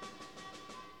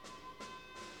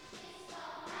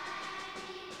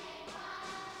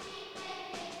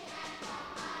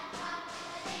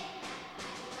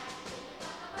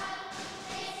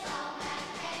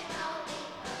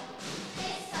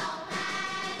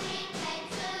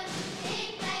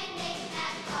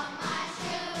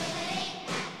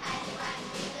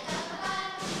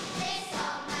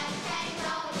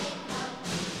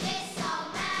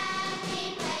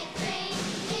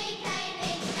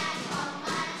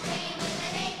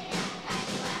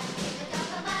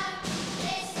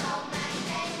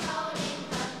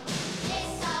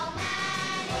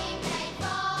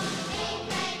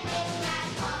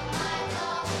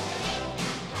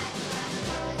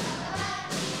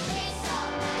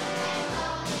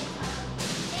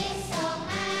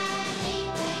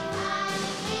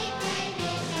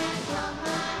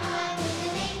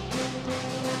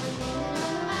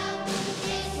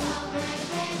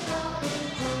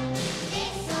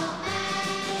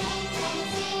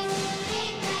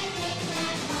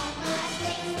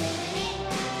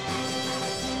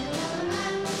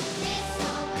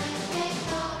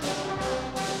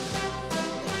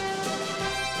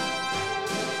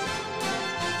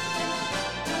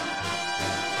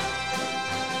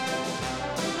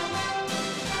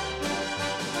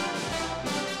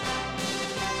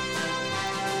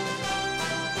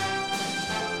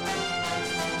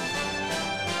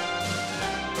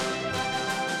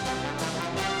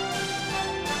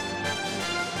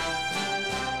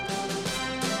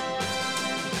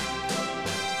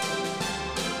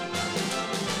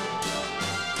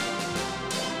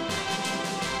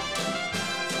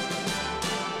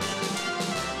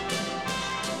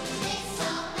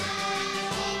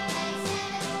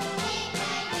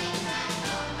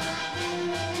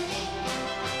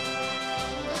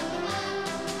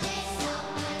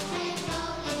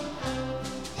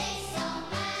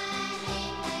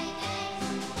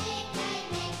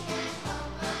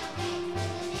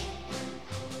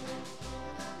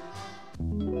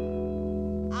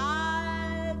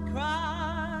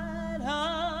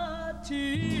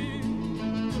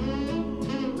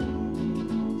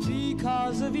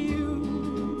 Because of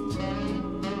you,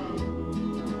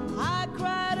 I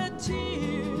cried a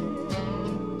tear.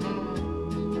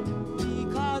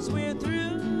 Because we're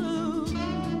through,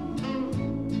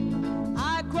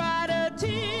 I cried a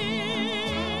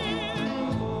tear.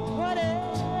 What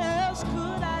else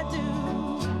could I do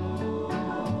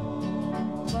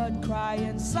but cry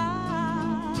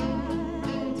inside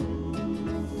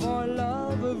for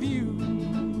love of you?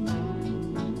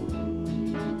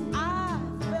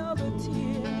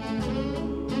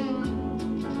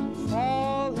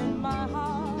 Fall in my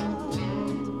heart.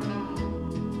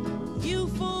 You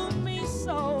fooled me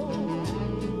so.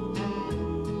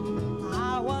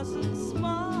 I wasn't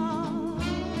smart.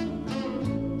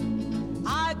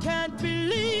 I can't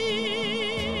believe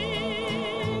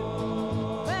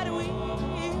that we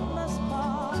must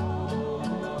part.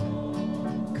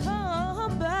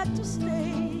 Come back to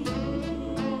stay.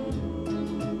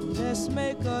 Let's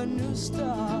make a new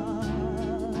start.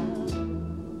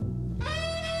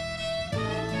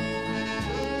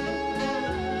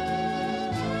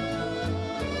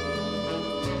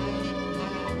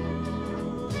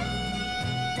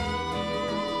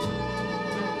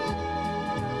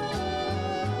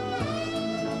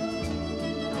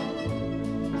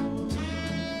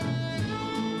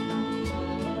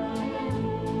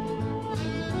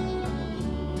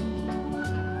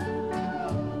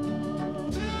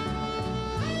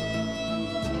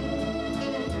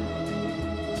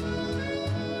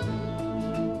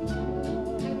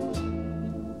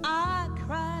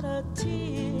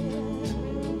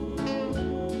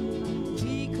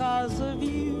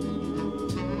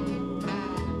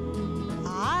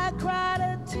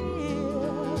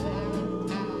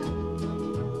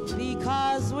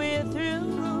 because we're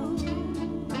through.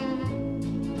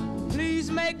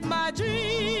 Please make my dreams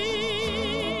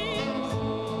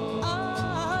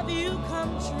of you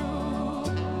come true.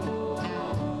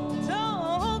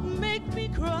 Don't make me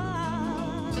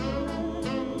cry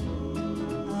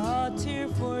a tear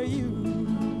for you.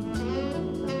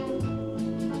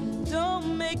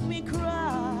 Don't make me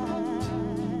cry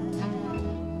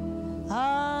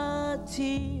a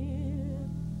tear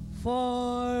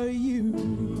for you.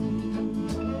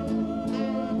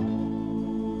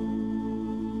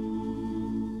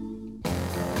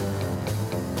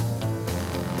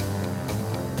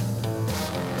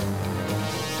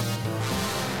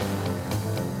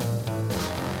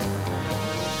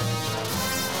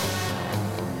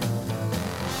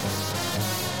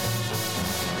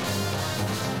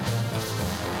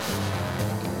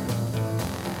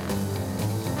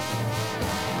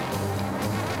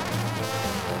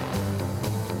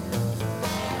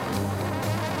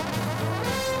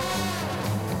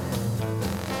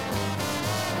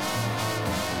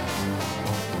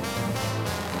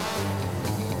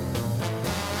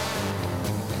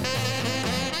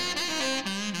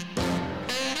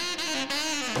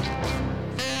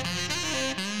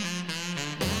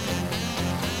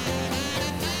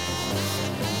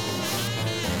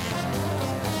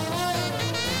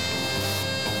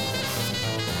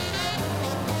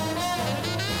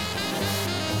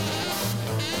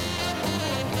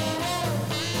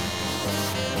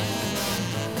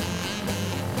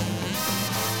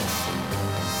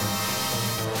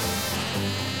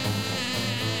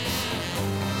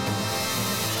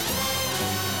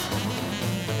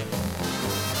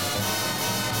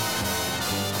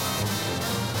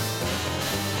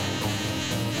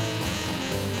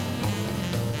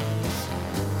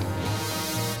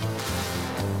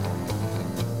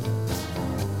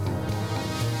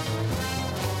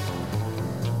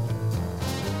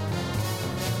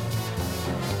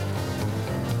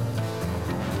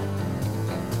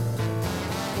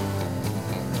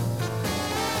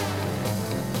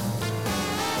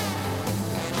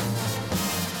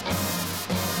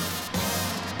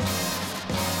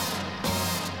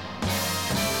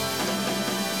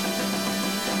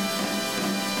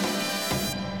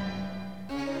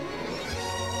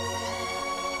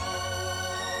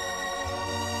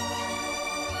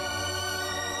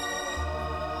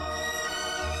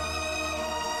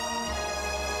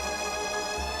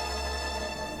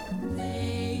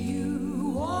 May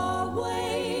you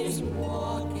always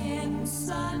walk in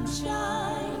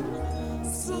sunshine,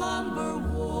 slumber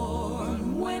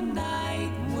warm when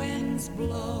night winds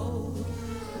blow.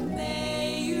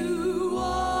 May you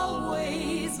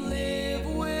always live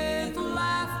with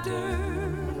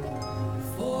laughter,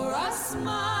 for a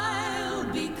smile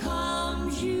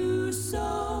becomes you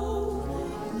so.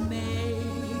 May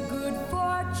good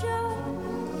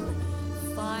fortune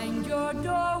find your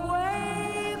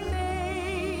doorway.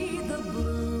 May the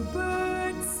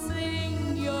bluebird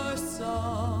sing your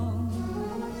song.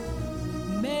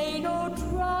 May no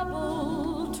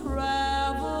trouble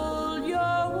travel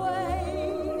your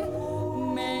way.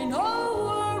 May no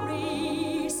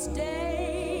worry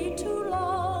stay too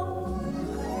long.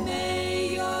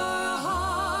 May your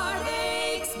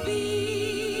heartaches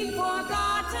be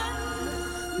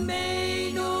forgotten.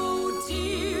 May no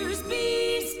tears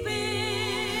be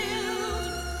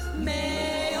spilled.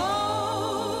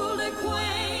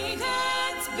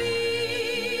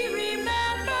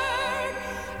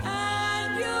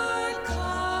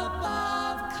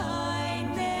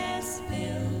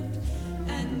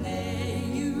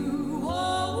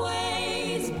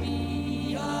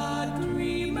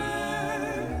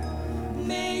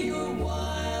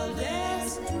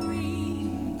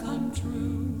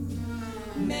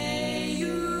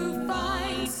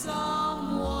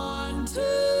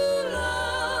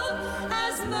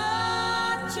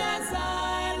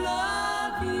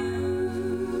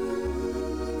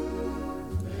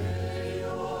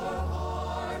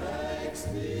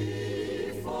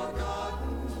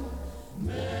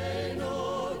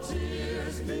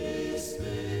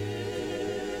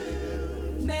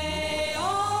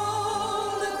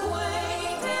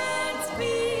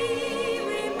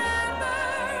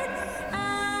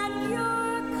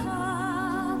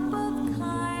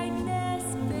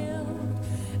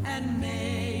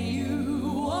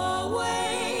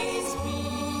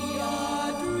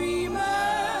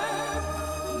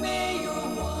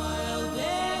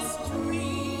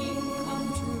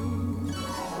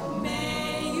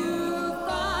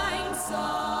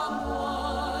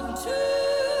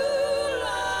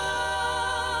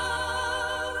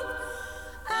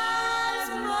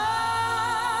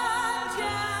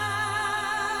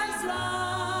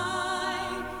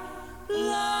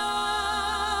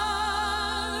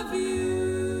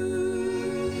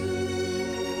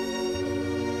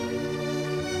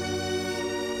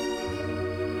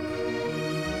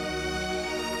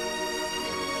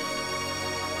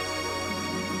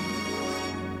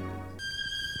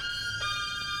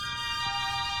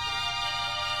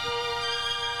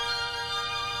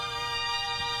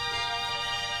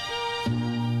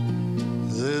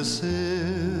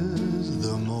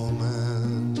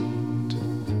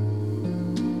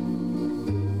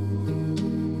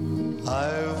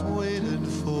 I've waited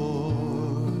for.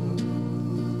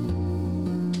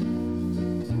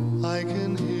 I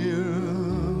can hear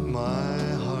my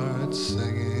heart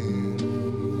singing.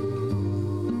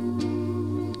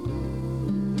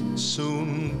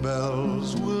 Soon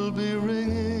bells will be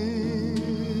ringing.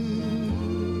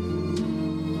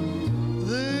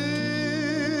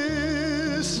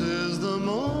 This is the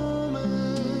moment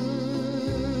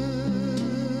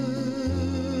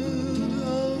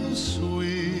of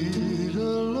sweet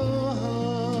aloha.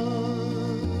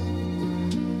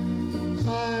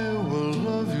 I will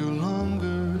love you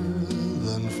longer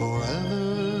than forever.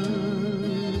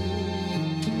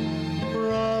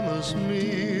 Promise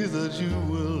me that you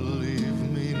will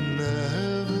leave me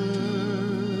never.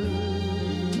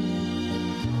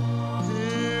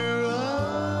 Here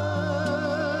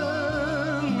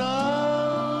and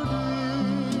now,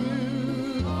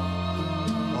 dear,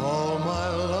 all my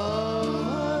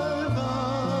love I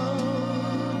vow,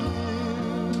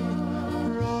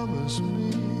 dear. Promise me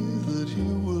that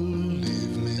you will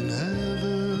leave me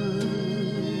never.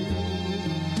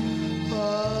 I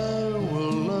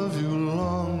will love you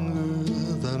longer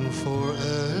than forever.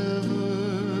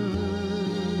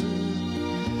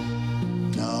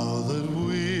 Now that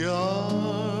we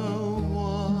are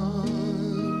one,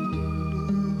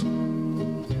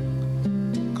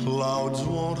 clouds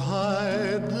won't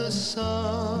hide the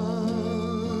sun.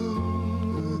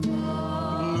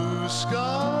 Blue skies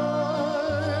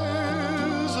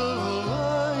of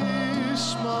Hawaii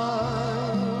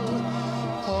smile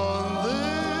on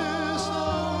this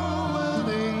our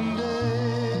wedding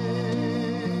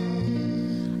day.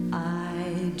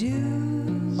 I do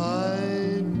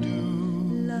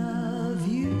love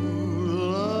you.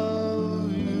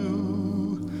 Love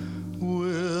you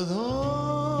with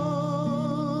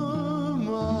all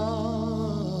my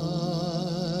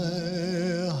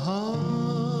heart.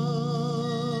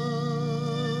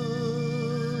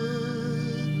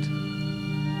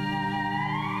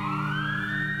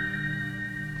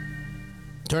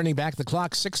 Turning back the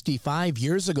clock 65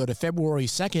 years ago to February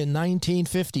 2nd,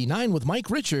 1959 with Mike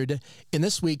Richard in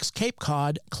this week's Cape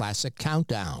Cod Classic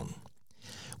Countdown.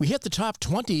 We hit the top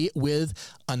 20 with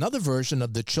another version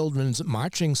of the children's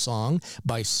marching song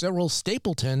by Cyril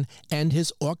Stapleton and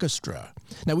his orchestra.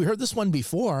 Now, we heard this one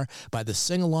before by the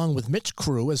Sing Along with Mitch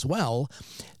crew as well.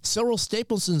 Cyril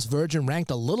Stapleton's version ranked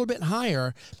a little bit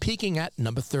higher, peaking at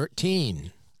number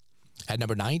 13. At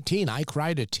number 19, I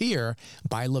Cried a Tear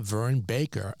by Laverne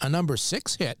Baker, a number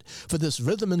 6 hit for this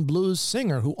rhythm and blues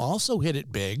singer who also hit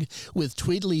it big with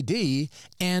Tweedledee Dee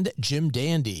and Jim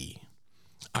Dandy.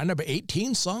 Our number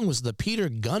 18 song was the Peter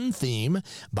Gunn theme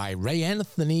by Ray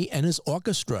Anthony and his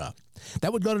orchestra.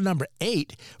 That would go to number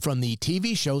 8 from the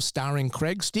TV show starring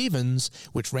Craig Stevens,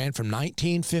 which ran from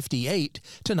 1958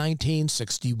 to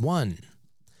 1961.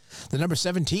 The number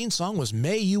 17 song was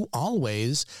May You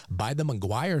Always by the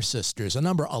McGuire Sisters, a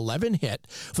number 11 hit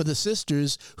for the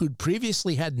sisters who'd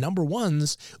previously had number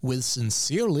ones with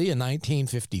Sincerely in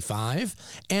 1955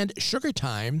 and Sugar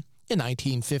Time in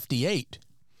 1958.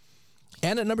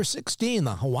 And at number 16,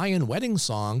 the Hawaiian Wedding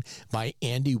Song by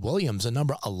Andy Williams, a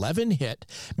number 11 hit,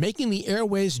 making the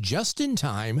airways just in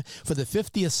time for the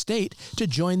 50th state to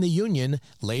join the Union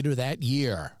later that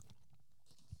year.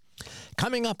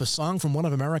 Coming up, a song from one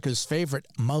of America's favorite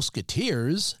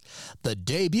Mouseketeers, the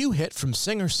debut hit from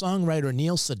singer-songwriter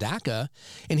Neil Sedaka,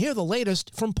 and hear the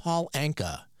latest from Paul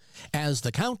Anka, as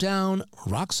the countdown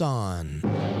rocks on.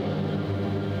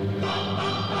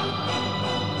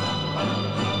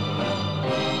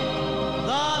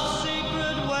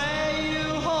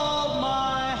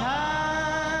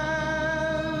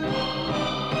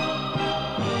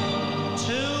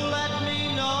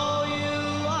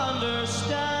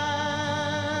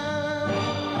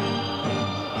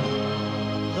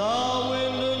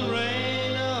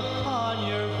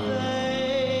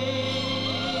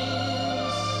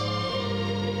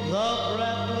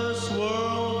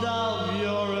 World of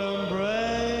your embrace.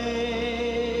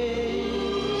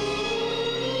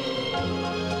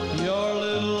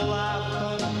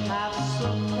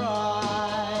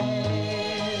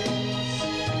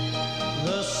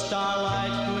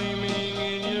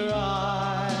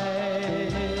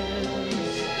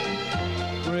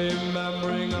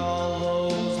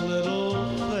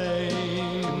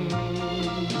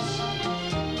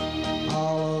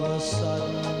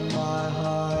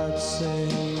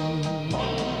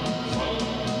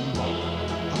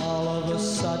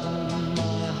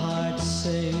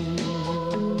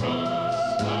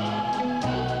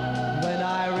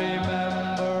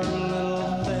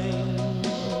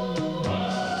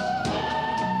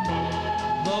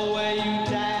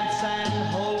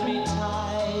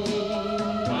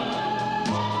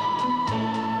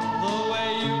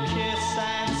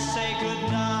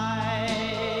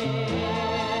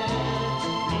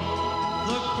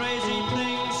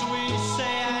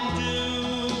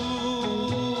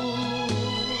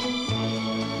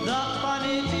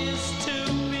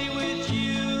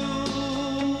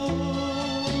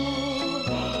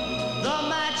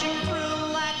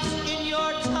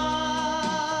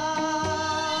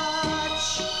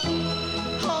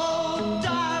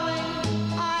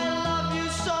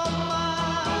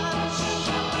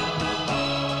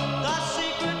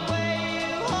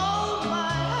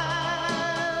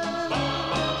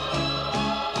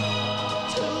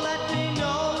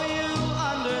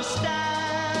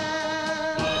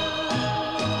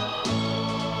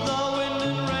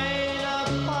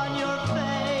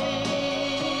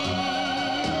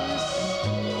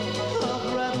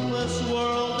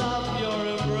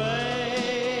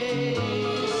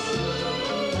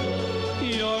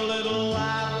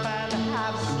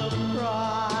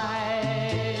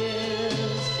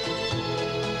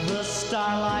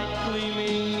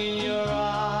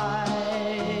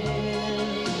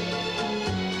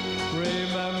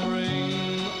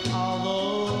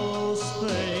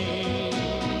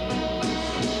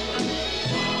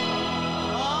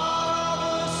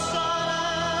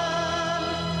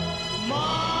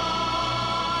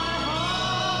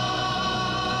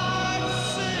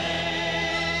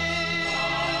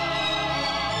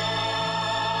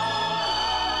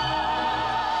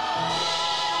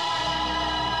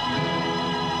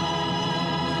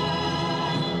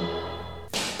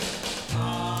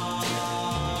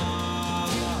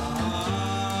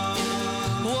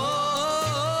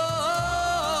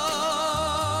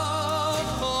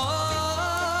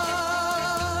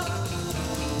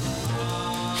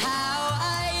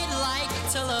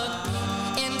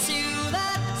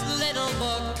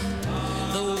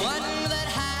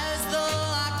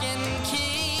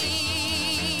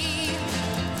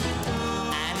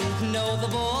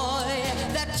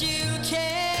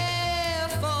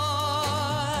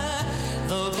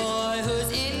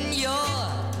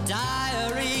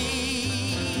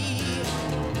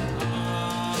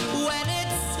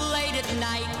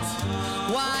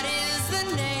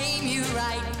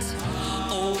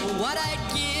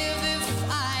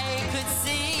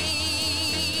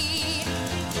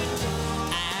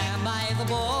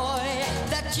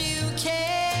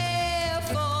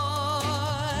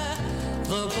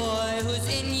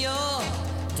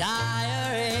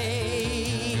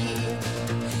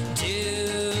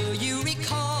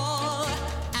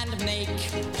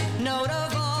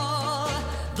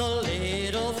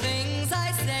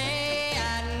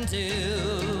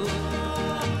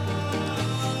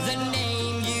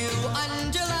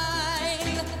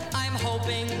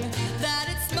 feeling that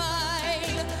it's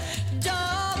mine.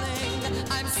 Darling,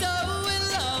 I'm so in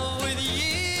love with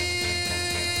you.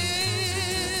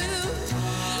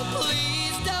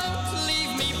 Please don't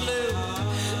leave me blue.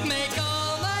 Make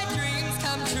all my dreams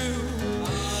come true.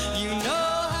 You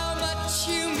know how much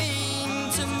you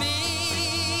mean to me.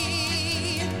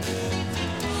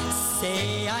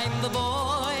 Say I'm the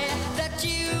boy that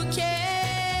you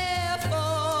care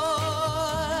for,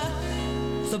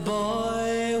 the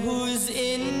boy who's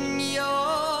in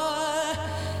your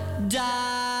diary.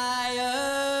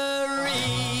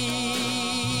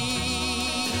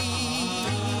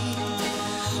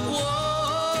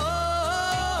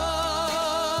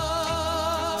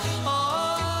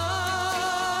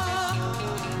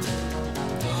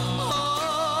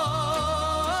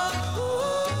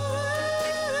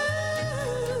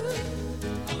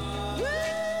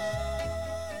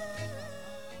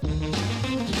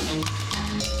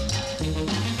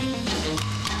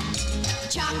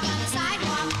 Chalk on the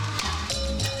sidewalk,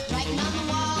 writing on the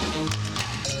wall.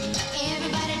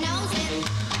 Everybody knows it.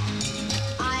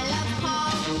 I love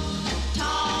Paul.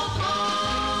 Tall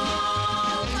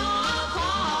Paul, tall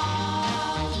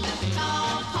Paul,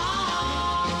 tall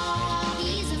Paul.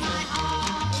 He's my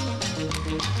all.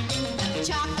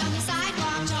 Chalk on the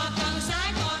sidewalk, chalk on the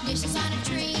sidewalk. Dishes on a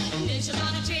tree, dishes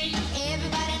on a tree.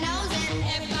 Everybody knows it.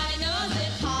 Everybody knows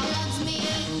it. Paul loves me.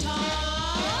 Tall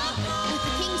Paul. With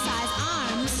the king size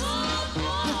arms,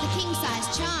 with the king size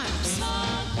charms,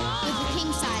 with the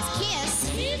king size kiss.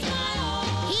 He's my all.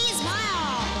 He's my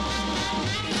all.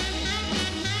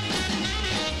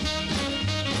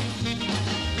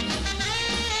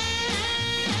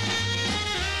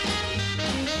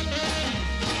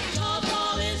 Tall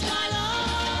Paul is my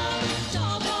love.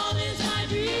 Tall Paul is my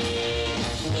dream.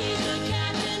 He's the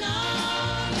captain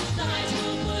of the high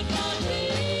school football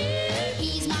team.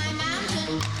 He's my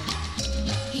mountain.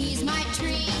 He's my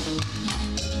tree.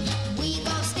 We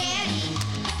go steady,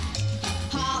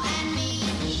 Paul and me.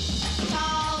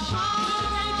 Tall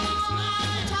Paul,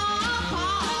 tall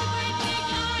Paul,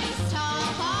 tall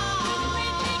Paul.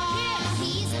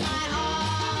 He's my all.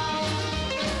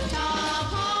 Tall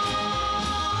Paul,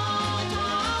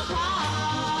 tall Paul,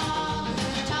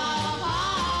 tall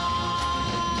Paul.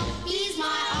 He's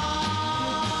my all.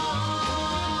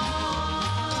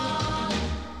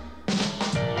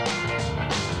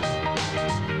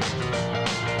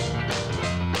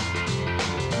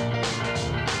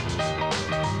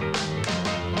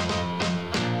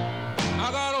 I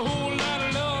got a whole lot of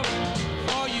love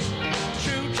for you,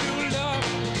 true, true love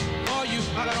for you.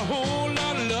 I got a whole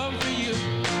lot of love for you.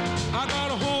 I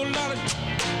got a whole lot of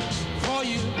for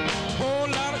you, whole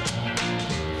lot of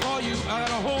for you. I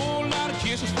got a whole lot of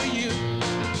kisses for you.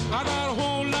 I got a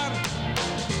whole lot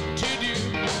to do,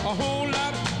 a whole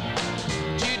lot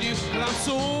to do, and I'm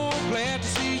so glad to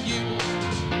see you.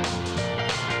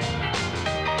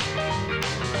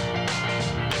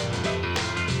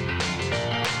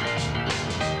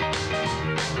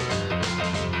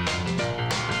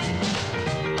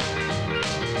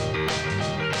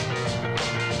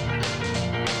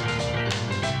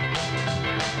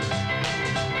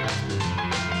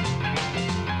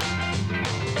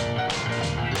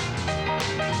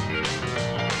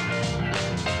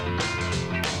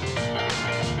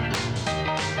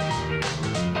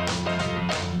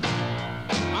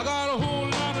 I got a whole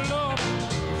lot of love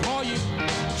for you,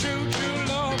 true, true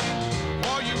love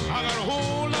for you. I got a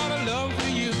whole lot of love for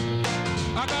you.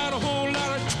 I got a whole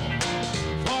lot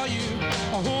for you,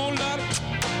 a whole lot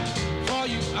for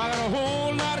you. I got a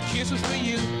whole lot of kisses for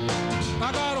you.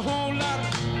 I got a whole lot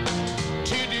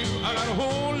to do. I got a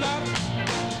whole lot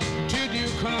to do,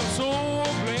 'cause I'm so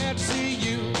glad to see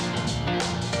you.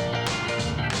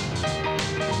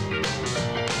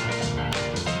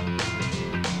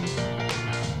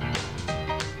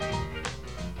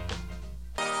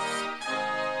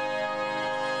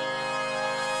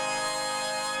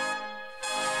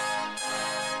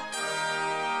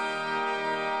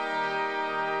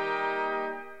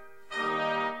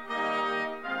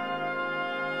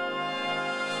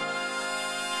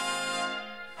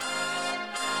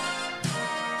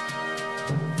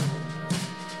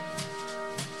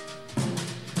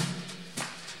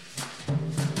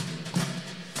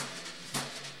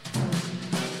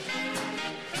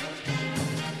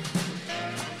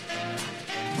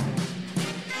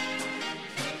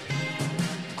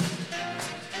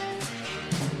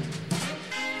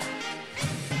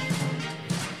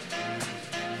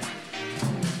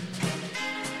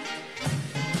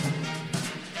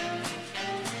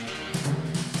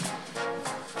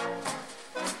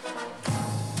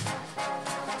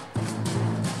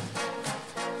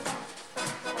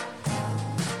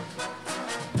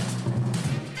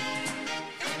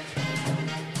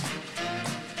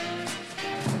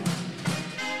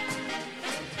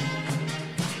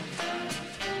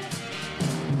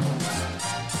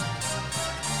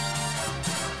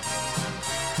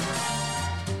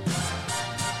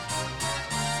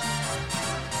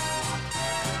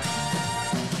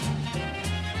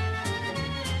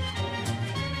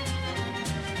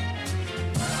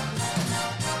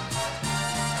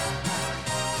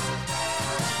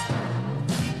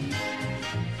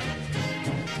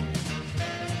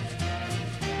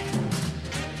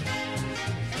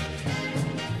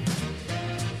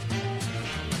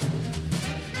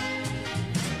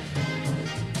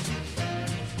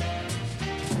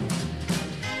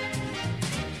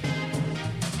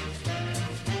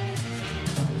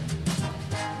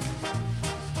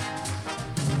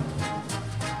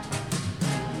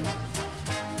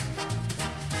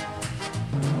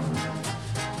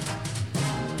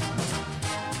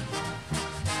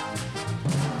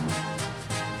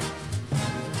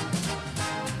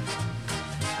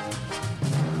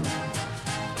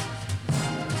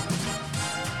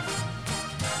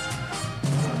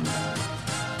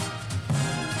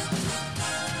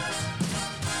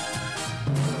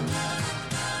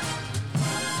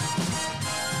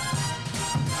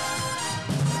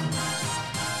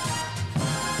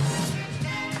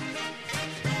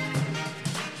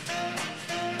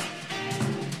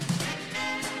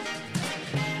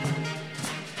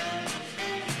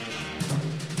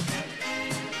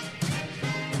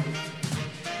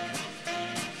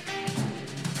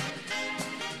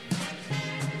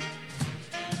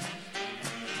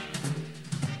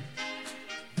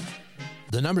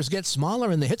 The numbers get smaller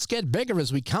and the hits get bigger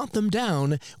as we count them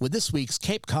down with this week's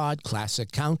Cape Cod Classic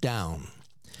Countdown.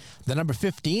 The number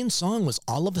 15 song was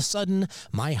All of a Sudden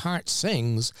My Heart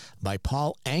Sings by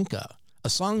Paul Anka, a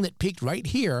song that peaked right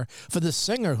here for the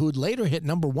singer who'd later hit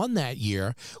number 1 that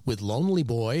year with Lonely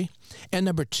Boy and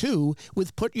number 2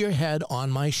 with Put Your Head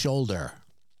on My Shoulder.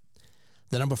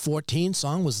 The number 14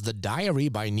 song was The Diary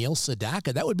by Neil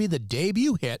Sedaka. That would be the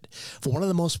debut hit for one of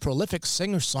the most prolific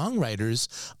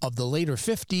singer-songwriters of the later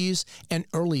 50s and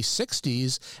early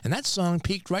 60s, and that song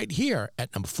peaked right here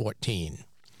at number 14.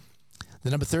 The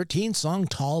number 13 song,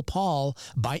 Tall Paul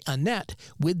by Annette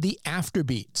with the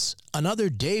Afterbeats, another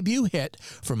debut hit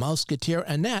for Musketeer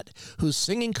Annette, whose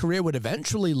singing career would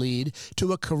eventually lead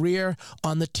to a career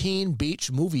on the teen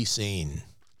beach movie scene.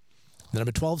 The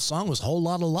number 12 song was Whole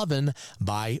Lotta Lovin'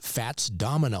 by Fats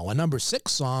Domino, a number 6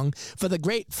 song for the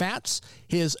great Fats,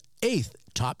 his 8th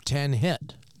top 10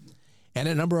 hit. And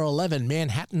at number 11,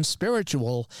 Manhattan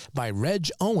Spiritual by Reg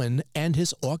Owen and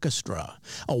his orchestra,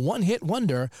 a one-hit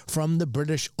wonder from the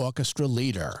British orchestra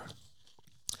leader.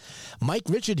 Mike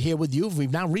Richard here with you. We've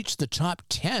now reached the top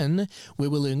 10. We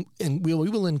will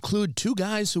include 2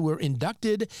 guys who were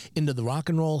inducted into the Rock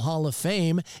and Roll Hall of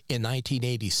Fame in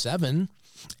 1987.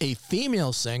 A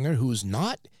female singer who's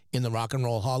not in the Rock and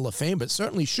Roll Hall of Fame, but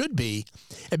certainly should be,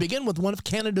 and begin with one of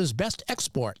Canada's best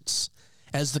exports,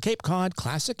 as the Cape Cod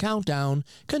Classic Countdown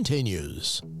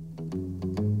continues.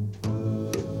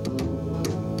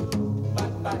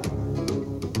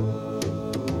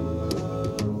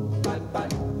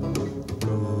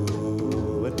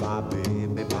 Goodbye,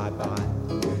 baby, bye-bye.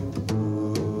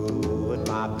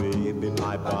 Goodbye, baby,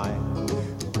 bye-bye.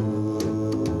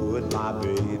 Goodbye,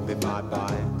 baby,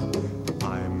 bye-bye.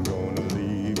 I'm gonna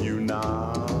leave you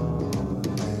now.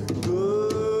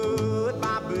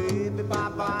 Goodbye, baby,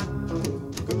 bye-bye.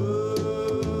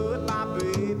 Goodbye,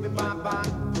 baby, bye-bye.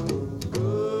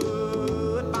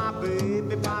 Goodbye,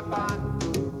 baby, bye-bye.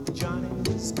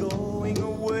 Johnny's going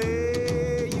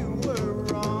away. You were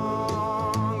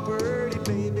wrong, pretty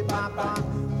baby, bye-bye.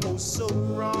 Oh, so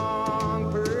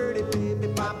wrong, pretty baby,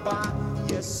 bye-bye.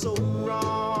 Yes, so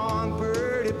wrong,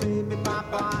 pretty baby,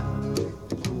 bye-bye.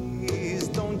 Please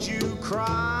don't you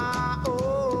cry.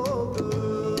 Oh,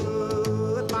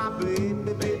 goodbye,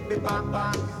 baby, baby,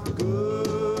 bye-bye.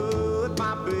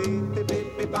 Goodbye, baby,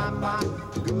 baby, bye-bye.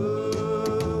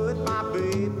 Goodbye,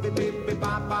 baby, baby,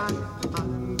 bye-bye.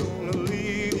 I'm gonna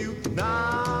leave you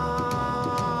now.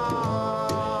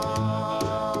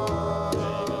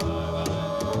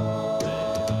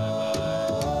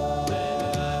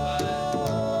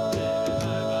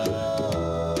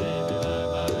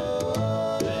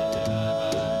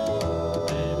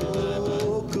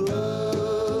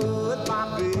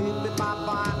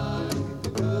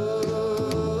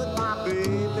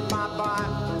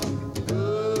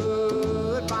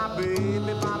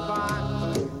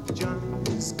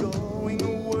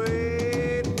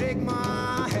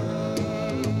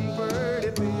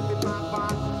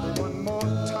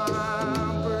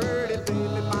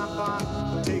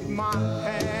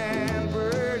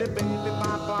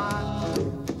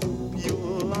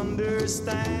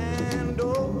 Stand,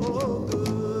 oh,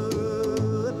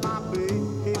 good, my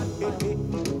baby,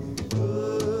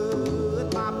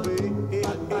 good, my baby,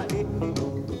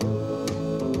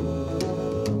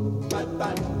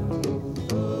 bye-bye.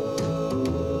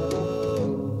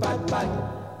 Bye-bye.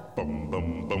 Bum bum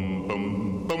bum bum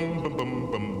bum bum bum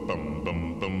bum bum bum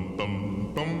bum bum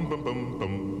bum bum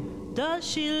bum. Does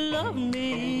she love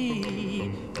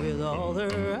me with all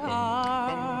her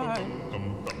heart?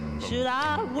 Should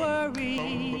I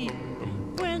worry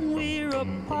when we're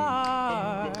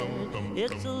apart?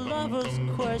 It's a lover's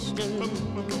question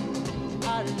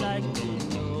I'd like to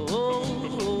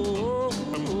know.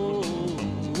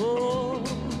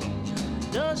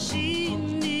 Does she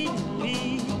need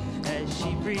me as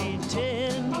she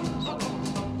pretends?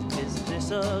 Is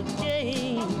this a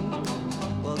game?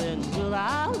 Well then will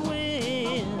I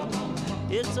win?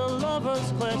 It's a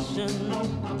lover's question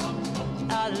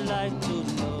I'd like to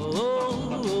know.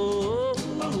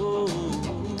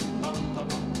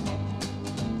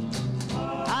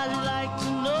 I'd like to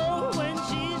know when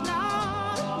she's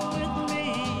not with me,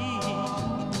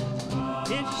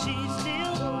 if she's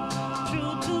still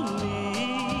true to me.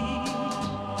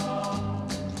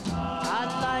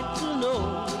 I'd like to know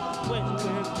when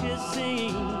we're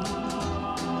kissing,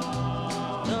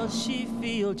 does she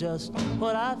feel just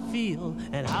what I feel?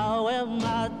 And how am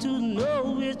I to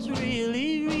know it's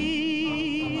really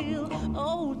real?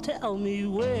 Oh, tell me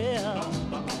where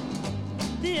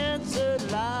the answer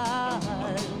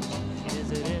lies.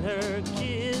 Is it in her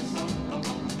kiss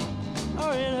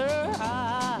or in her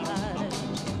eyes?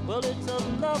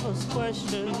 lover's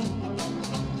question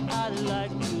I'd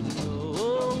like to know.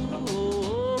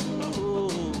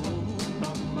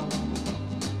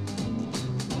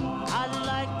 I'd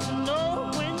like to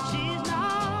know when she's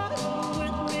not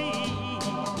with me,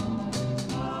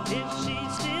 if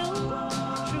she's still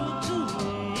true to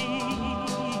me.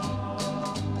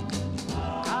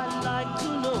 I'd like to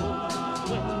know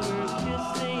when we're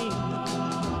kissing,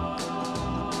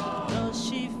 does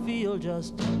she feel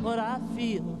just what I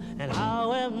feel? And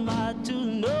how am I to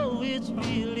know it's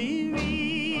really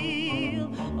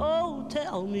real? Oh,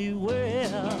 tell me where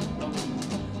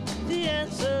the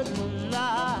answer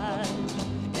lies.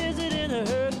 Is it in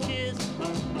her kiss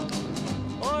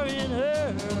or in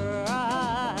her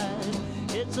eyes?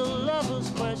 It's a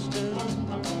lover's question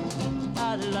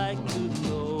I'd like to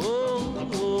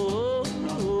know.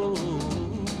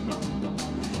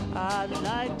 I'd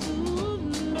like to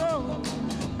know.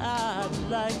 I'd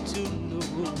like to know.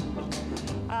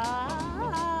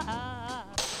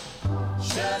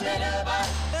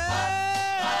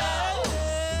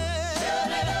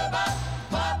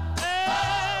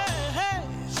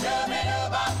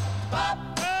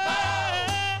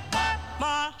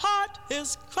 My heart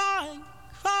is crying,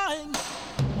 crying,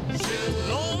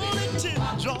 lonely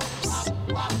teardrops.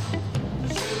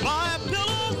 My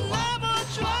pillow never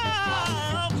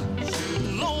dry,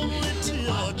 lonely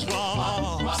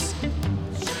teardrops.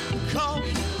 Come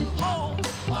home,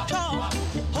 come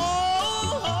home.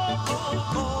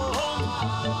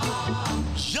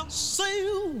 Just say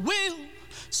you will,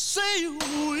 say you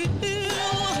will.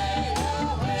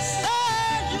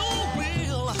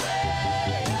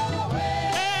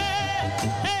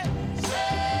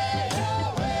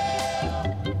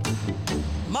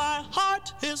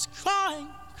 Is crying,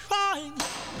 crying,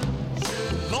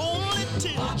 lonely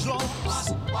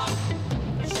teardrops.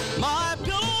 My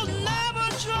pillow never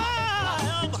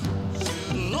dry,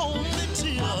 lonely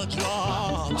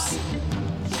teardrops.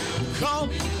 Come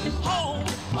home,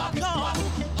 come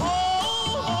home.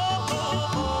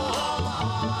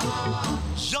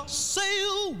 Just say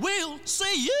you will,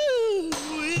 say you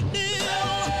will.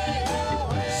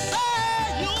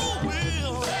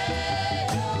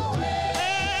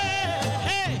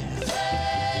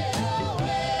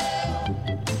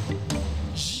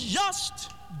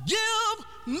 Give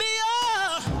me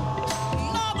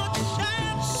another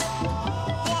chance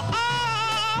for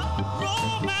our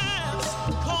romance.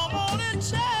 Come on and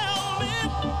tell me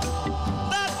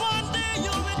that one day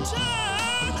you'll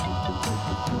return.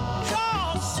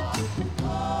 'Cause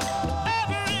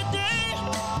every day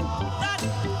that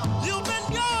you've been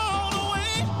gone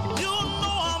away, you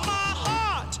know my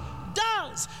heart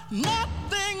does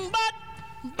nothing but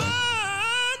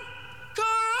burn,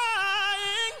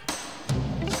 crying.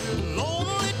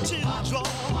 Lonely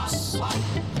teardrops.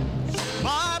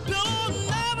 My pillow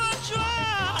never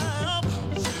dry,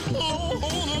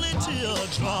 lonely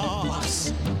teardrops.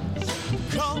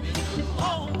 Come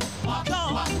home,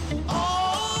 come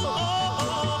home.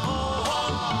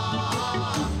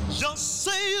 Just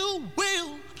say you will,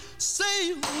 say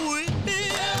you will.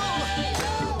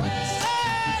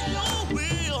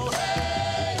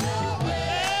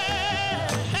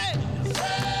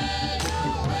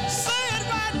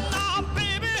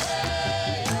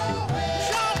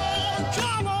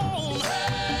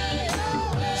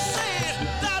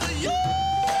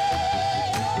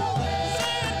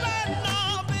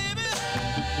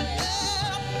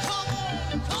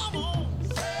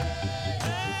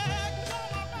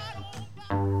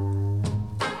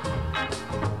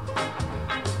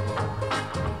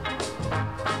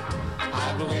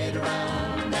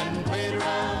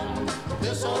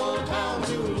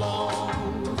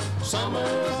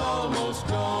 Summer's almost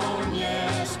gone,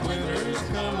 yes, winter's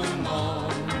coming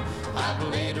on. I've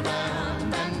played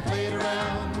around and played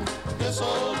around this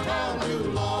old town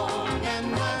too long,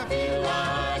 and I feel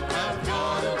like I've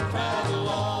got to travel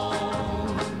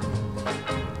on.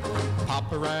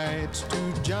 Papa writes to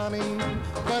Johnny,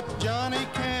 but Johnny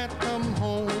can't come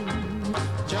home.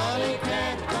 Johnny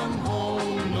can't come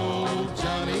home, no,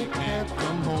 Johnny can't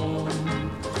come home.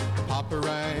 Papa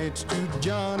writes to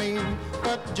Johnny,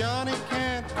 but Johnny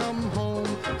can't come home,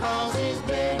 'cause he's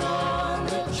been on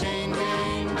the chain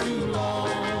gang too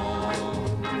long.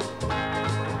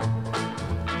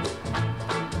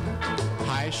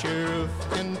 High sheriff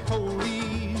and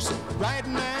police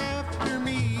riding after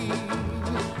me,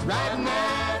 riding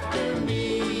after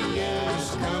me,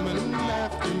 yes, coming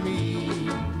after me.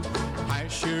 High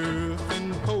sheriff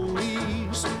and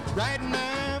police riding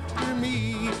after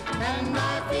me, and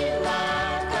I feel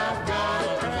like I've got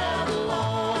to travel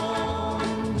on.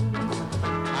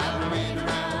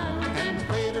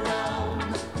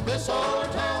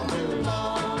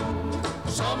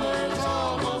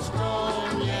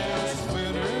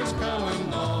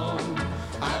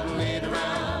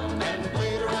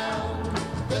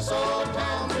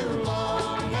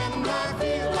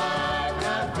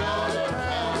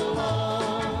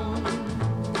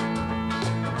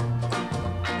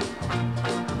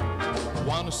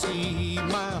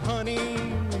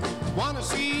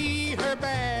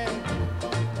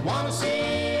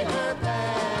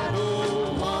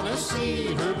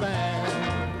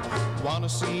 Wanna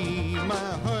see my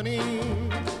honey,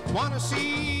 wanna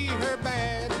see her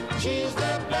bad. She's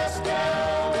the best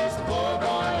girl this poor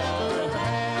boy ever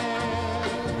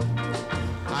had.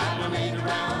 I've made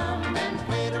around and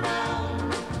played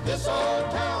around this old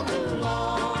town too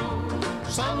long.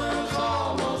 Summer's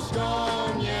almost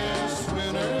gone, yes,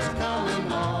 winter's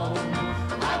coming on.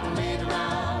 I've made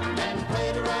around and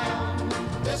played around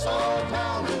this old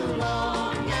town too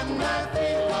long, and I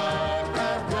feel like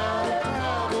I've got to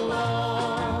travel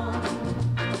on,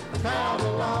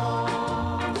 travel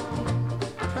on,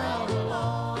 travel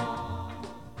on.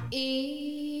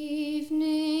 Evening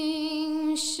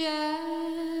shadows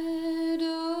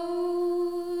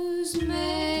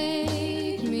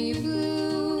make me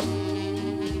blue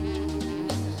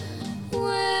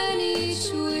when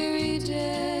each weary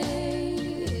day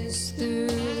is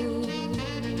through.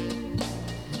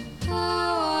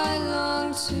 How I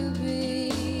long to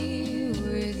be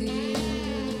with you,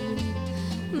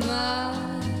 my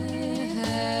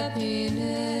happiness.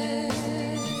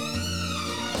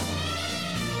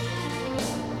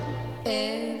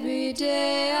 Every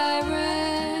day I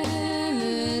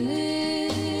reminisce,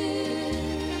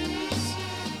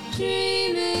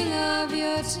 dreaming of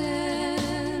your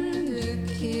tender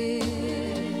kiss,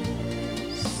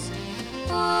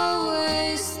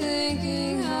 always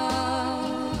thinking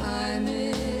how I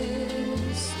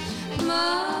miss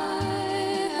my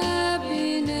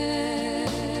happiness.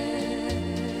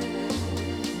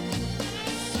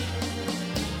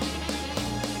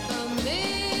 A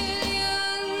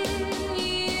million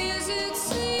years it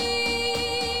seems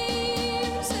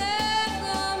have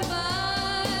gone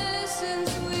by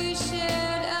since we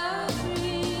shared our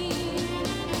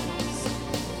dreams,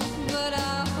 but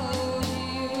I'll hold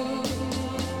you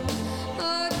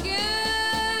again.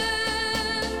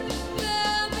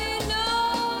 There'll be no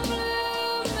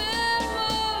blue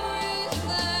memories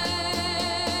then.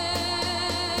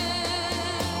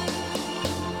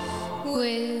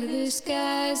 Whether the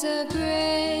skies are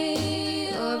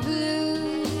gray or blue,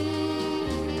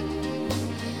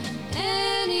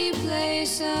 any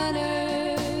place on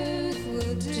earth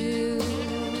will do,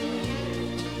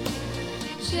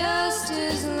 just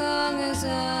as long as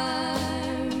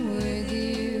I'm with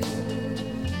you,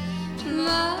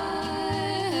 my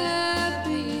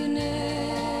happiness.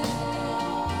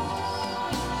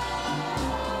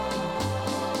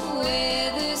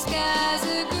 Whether skies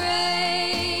are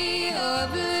gray or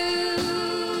blue,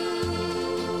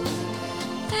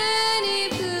 any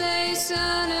place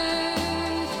on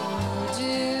earth will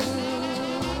do,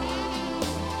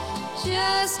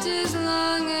 just as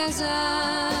long as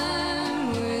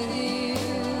I'm with you,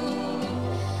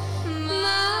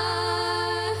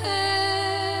 my happiness.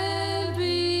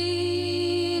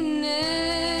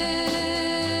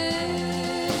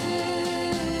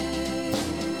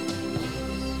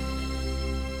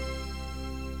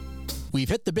 We've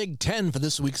hit the Big 10 for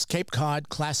this week's Cape Cod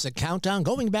Classic Countdown,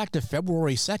 going back to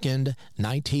February 2nd,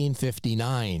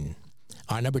 1959.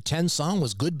 Our number 10 song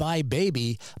was Goodbye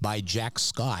Baby by Jack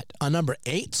Scott, a number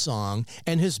 8 song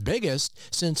and his biggest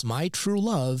since My True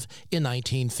Love in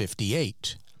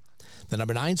 1958. The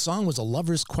number 9 song was A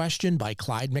Lover's Question by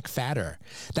Clyde McPhatter.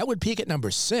 That would peak at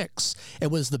number 6. It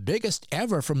was the biggest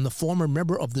ever from the former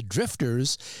member of the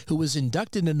Drifters, who was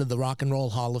inducted into the Rock and Roll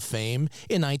Hall of Fame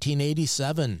in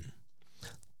 1987.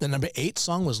 The number 8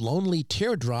 song was Lonely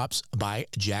Teardrops by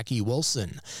Jackie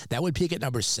Wilson. That would peak at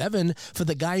number 7 for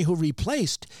the guy who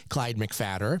replaced Clyde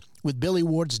McPhatter with Billy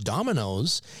Ward's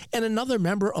Dominoes and another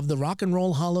member of the Rock and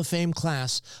Roll Hall of Fame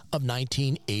class of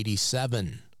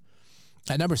 1987.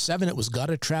 At number 7, it was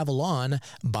Gotta Travel On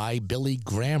by Billy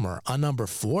Grammer, a number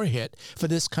 4 hit for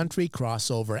this country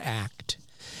crossover act.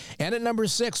 And at number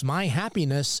 6, My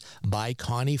Happiness by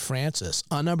Connie Francis,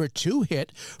 a number 2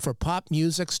 hit for pop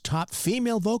music's top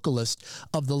female vocalist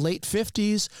of the late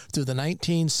 50s through the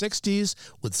 1960s,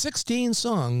 with 16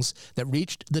 songs that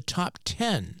reached the top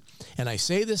 10. And I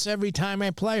say this every time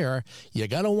I play her, you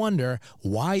gotta wonder,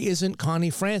 why isn't Connie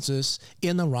Francis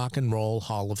in the Rock and Roll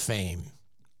Hall of Fame?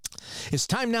 It's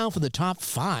time now for the top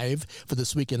 5 for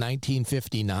this week in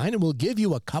 1959, and we'll give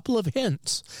you a couple of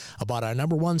hints about our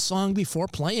number 1 song before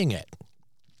playing it.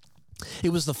 It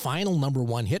was the final number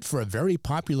 1 hit for a very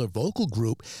popular vocal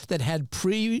group that had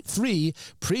 3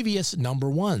 previous number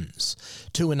 1s,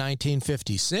 2 in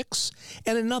 1956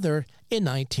 and another in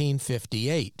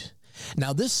 1958.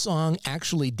 Now, this song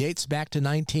actually dates back to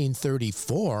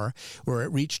 1934, where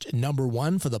it reached number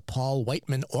 1 for the Paul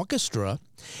Whiteman Orchestra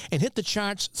and hit the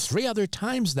charts 3 other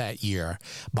times that year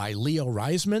by Leo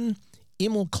Reisman,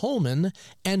 Emil Coleman,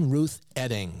 and Ruth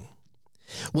Edding.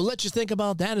 We'll let you think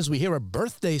about that as we hear a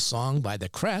birthday song by the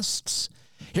Crests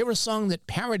Hear a song that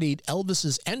parodied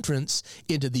Elvis's entrance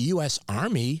into the U.S.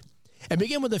 Army, and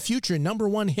begin with a future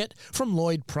 #1 hit from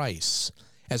Lloyd Price,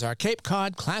 as our Cape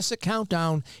Cod Classic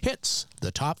Countdown hits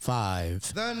the top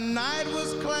 5. The night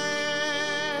was clear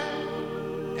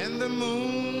and the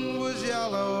moon was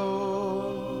yellow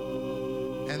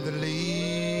and the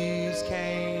leaves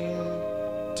came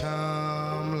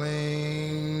tumbling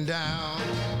down.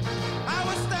 I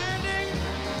was standing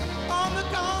on the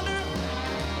corner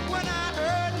when I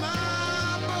heard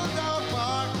my bulldog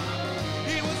bark.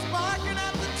 He was barking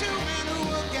at the two men who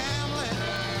were gambling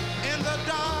in the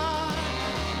dark.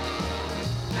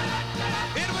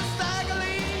 It was Stagger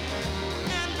Lee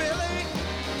and Billy,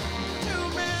 two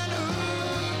men who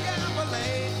gamble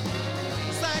late.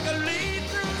 Stagger Lee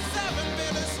threw 7,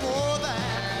 Billy swore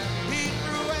that he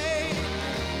threw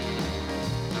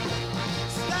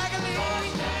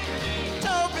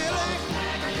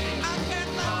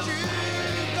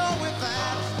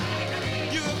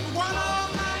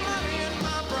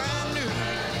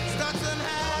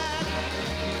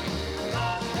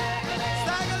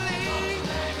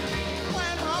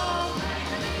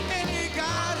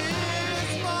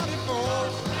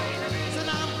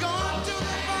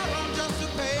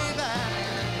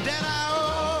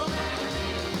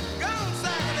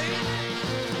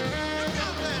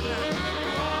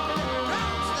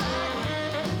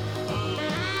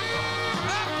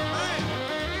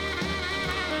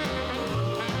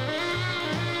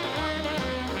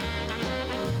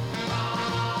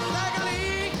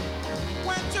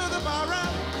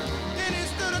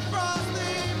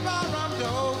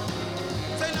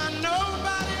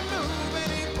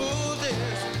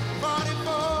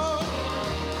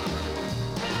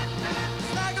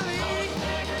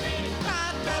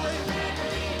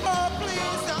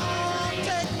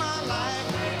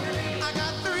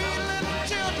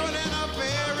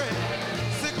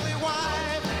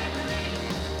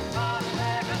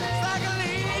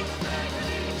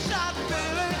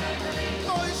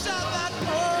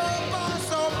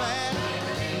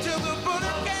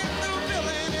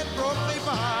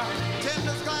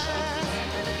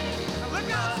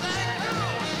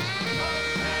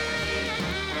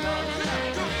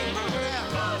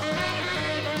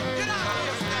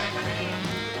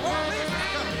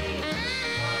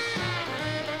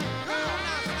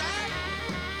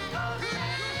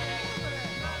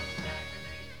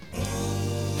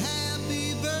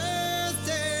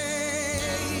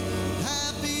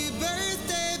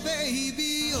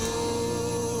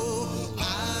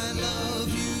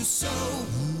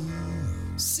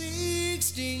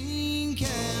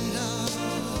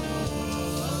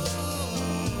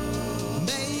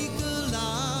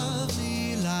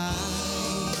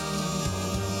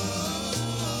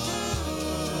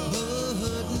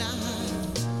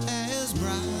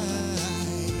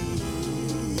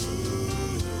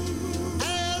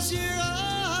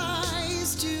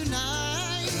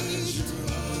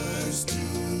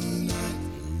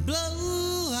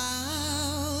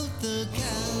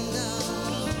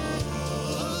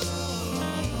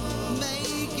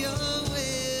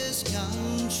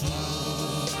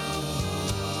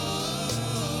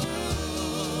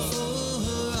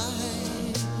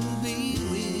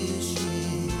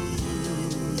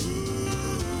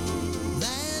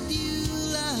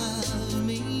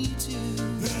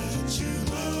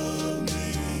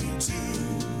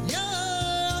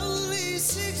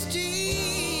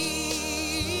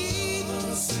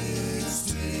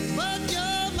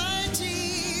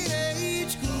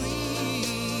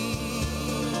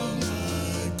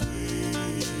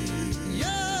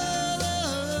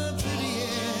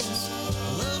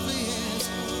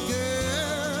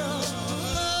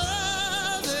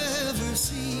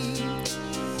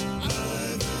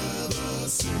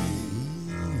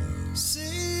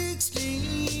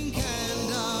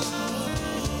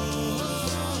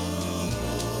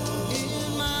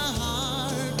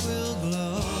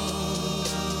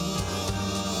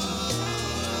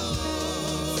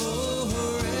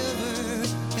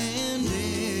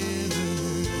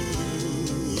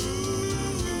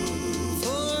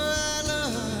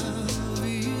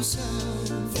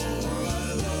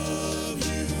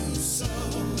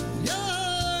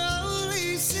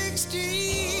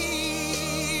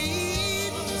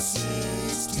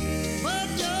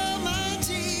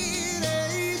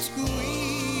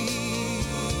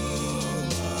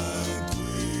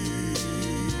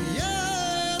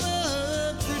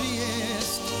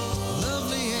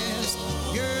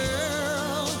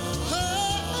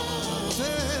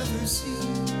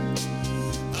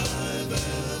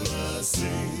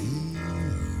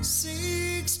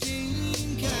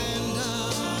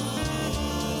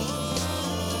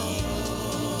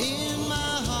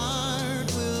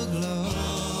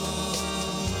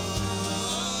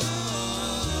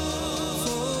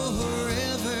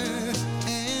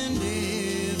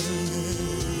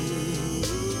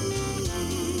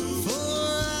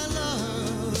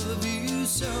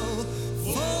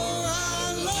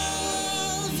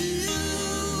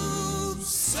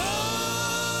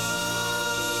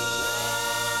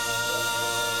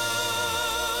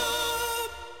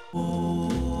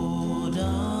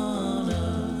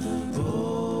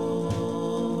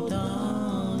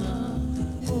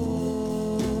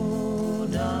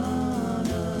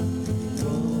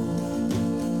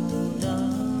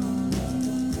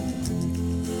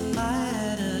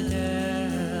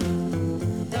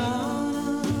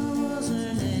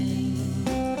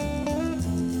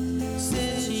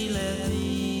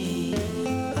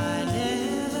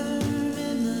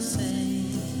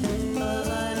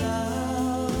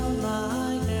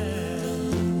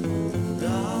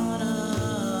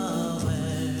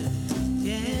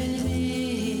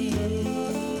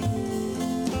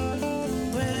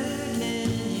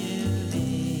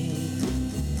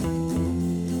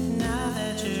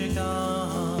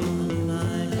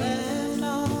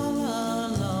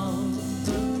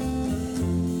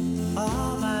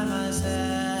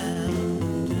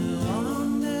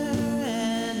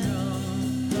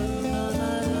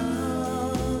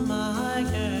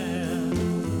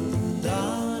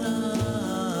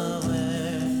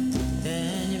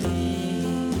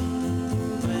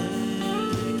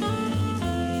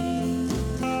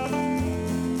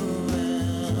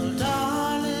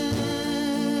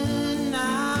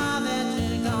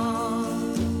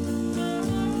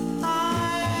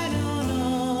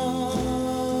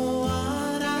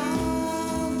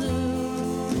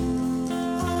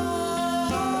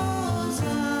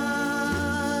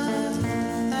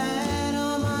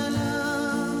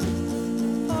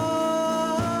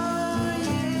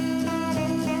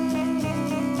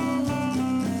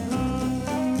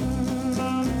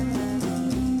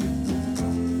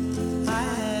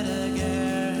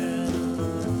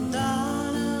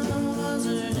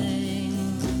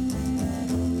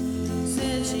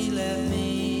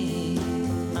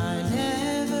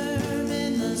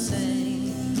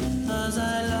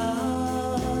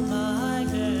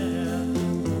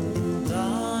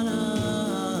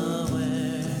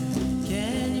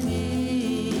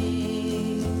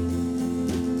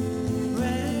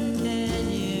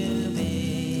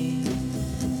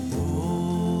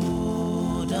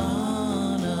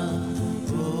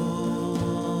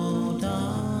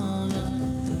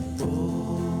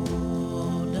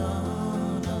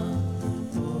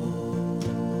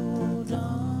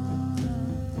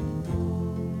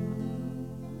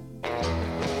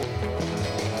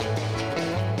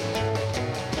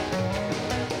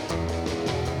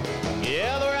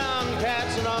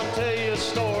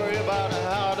story about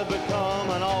how to become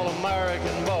an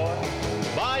all-American boy.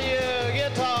 Buy you a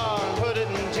guitar and put it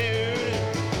in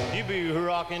tune. You be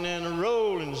rocking and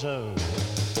rolling soon.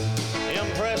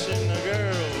 Impressing the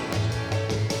girls,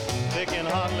 picking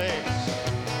hot licks,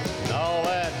 and all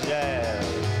that jazz.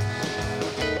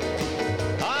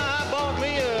 I bought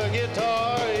me a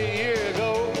guitar a year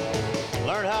ago,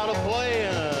 learned how to play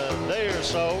in a day or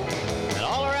so, and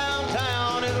all around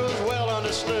town it was well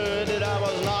understood that I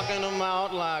was knocking them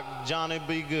out like Johnny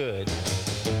B. Good.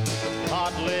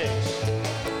 Hot licks,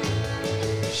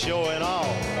 showing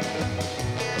off.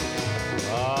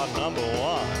 Number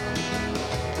one.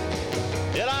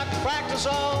 Did I practice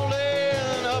all day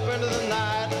and up into the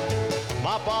night?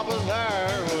 My papa's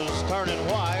hair was turning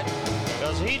white,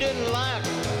 'cause he didn't like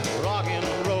rock and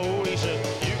roll. He said,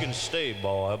 you can stay,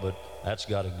 boy, but that's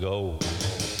gotta go.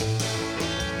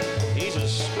 He's a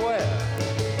square.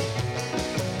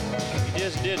 He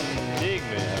just didn't dig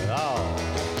me at all.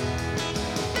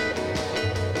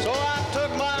 So I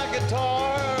took my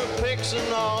guitar, picks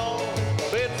and all,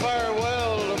 bid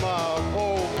farewell to my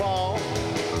poor pa.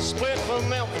 Split for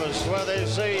Memphis, where they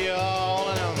see you all,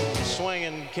 and them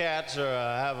swinging cats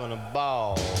are having a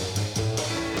ball.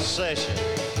 Session,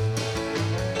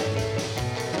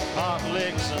 hot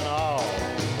licks and all,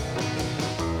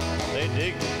 they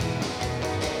dig me.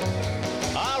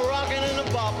 I rockin' and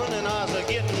a boppin', and I was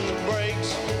getting the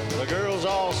breaks. The girls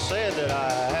all said that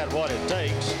I had what it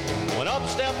takes. When up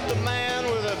stepped the man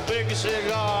with a big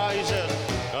cigar, he said,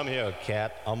 come here,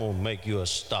 cat, I'm gonna make you a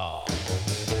star.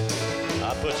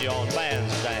 I put you on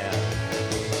bandstand,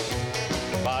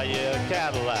 buy you a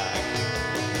Cadillac,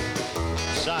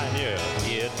 sign you,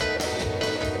 kid.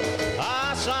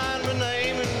 I signed my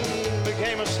name and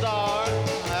became a star,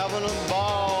 having a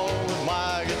ball with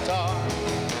my guitar,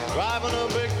 driving a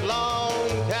big long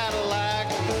Cadillac,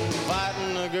 and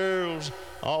fighting the girls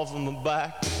off of my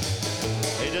back.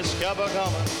 They just kept a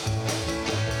coming,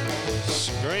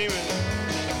 screaming,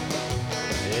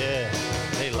 yeah,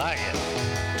 they like it.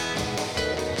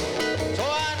 So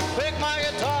I picked my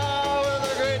guitar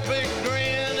with a great big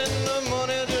grin, and the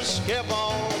money just kept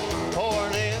on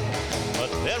pouring in.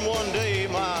 But then one day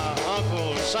my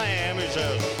Uncle Sam, he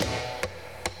says,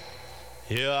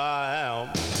 here I am.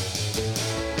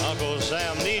 Uncle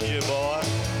Sam needs you, boy.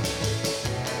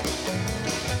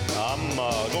 I'm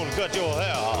gonna cut your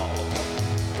hair off.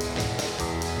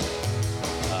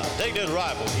 Take this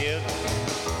rifle, kid.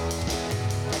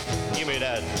 Give me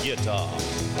that guitar.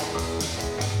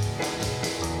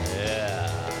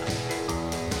 Yeah.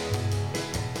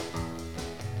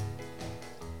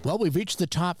 Well, we've reached the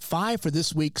top 5 for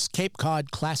this week's Cape Cod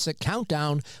Classic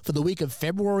Countdown for the week of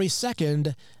February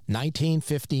 2nd,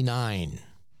 1959.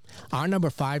 Our number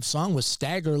 5 song was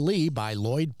Stagger Lee by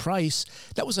Lloyd Price.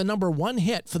 That was a number 1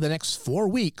 hit for the next 4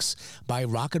 weeks by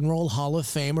Rock and Roll Hall of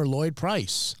Famer Lloyd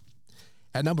Price.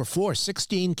 At number 4,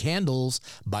 16 Candles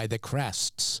by The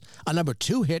Crests, a number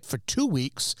 2 hit for 2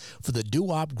 weeks for the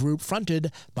doo-wop group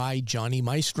fronted by Johnny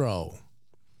Maestro.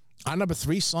 Our number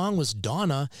 3 song was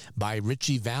Donna by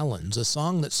Richie Valens, a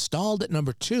song that stalled at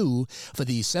number 2 for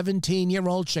the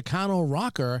 17-year-old Chicano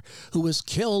rocker who was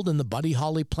killed in the Buddy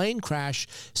Holly plane crash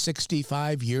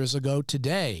 65 years ago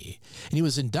today. And he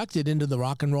was inducted into the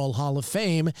Rock and Roll Hall of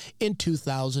Fame in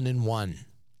 2001.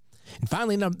 And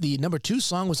finally, the number 2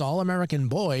 song was All-American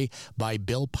Boy by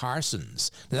Bill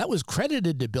Parsons. Now, that was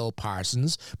credited to Bill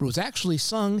Parsons, but was actually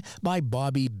sung by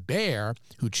Bobby Bare,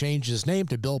 who changed his name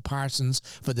to Bill Parsons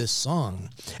for this song.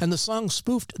 And the song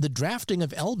spoofed the drafting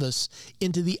of Elvis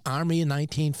into the Army in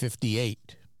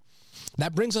 1958.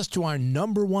 That brings us to our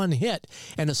number 1 hit,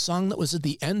 and a song that was at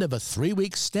the end of a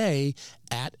 3-week stay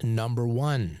at number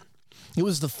 1. It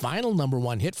was the final number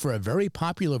 1 hit for a very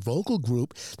popular vocal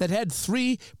group that had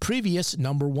 3 previous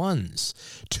number 1s,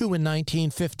 2 in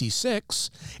 1956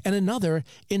 and another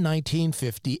in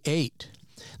 1958.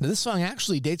 Now, this song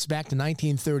actually dates back to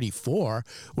 1934,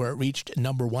 where it reached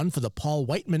number 1 for the Paul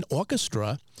Whiteman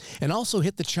Orchestra and also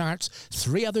hit the charts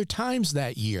 3 other times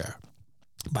that year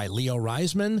by Leo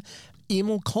Reisman,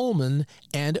 Emil Coleman,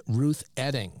 and Ruth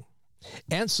Edding.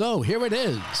 And so, here it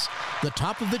is, the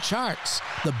top of the charts,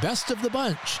 the best of the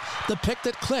bunch, the pick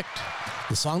that clicked,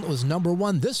 the song that was number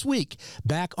 1 this week,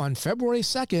 back on February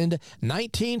 2nd,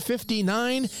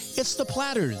 1959. It's the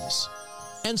Platters,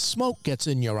 and Smoke Gets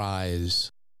in Your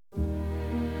Eyes.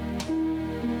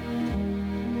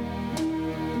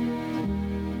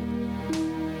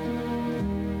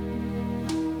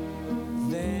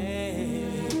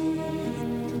 They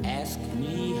ask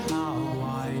me how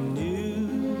I knew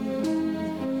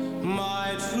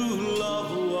my true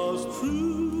love was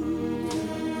true.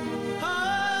 I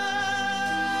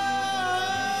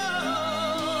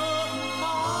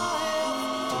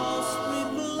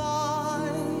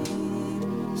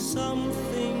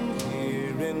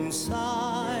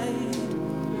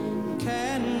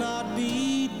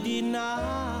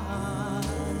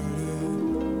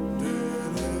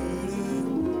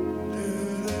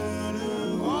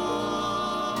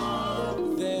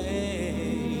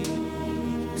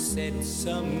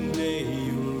Someday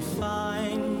you'll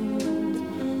find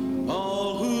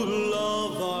all who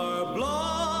love are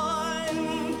blind.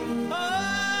 Oh,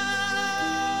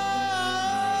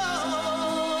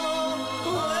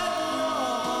 when your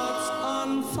heart's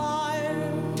on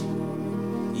fire,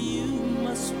 you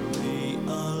must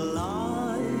realize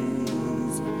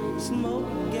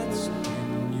smoke gets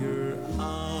in your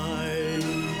eyes.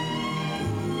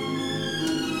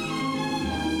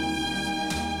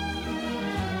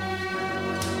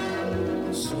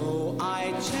 So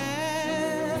I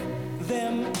chaff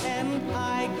them and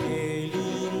I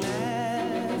gaily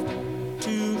laugh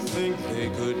to think they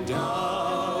could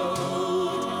doubt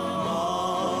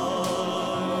my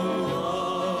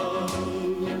love.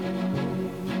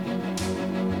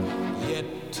 Yet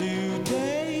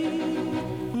today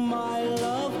my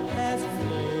love has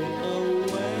flown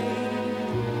away.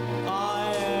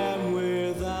 I am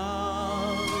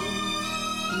without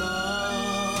my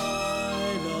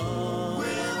love.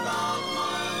 Without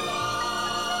my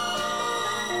love.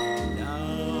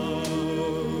 Now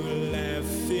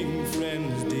laughing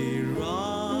friends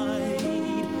deride,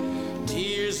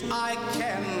 tears I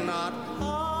cannot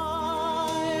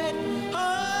hide.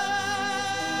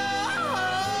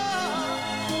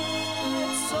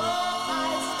 So I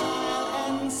smile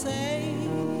and say,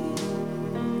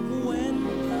 when a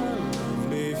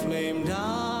lovely flame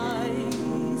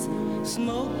dies,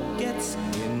 smoke gets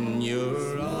in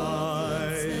your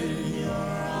eyes.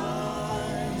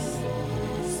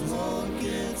 Smoke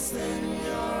gets in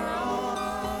your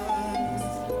eyes.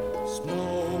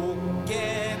 Smoke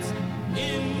gets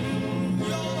in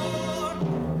your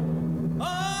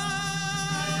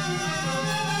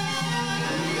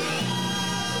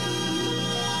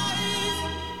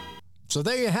So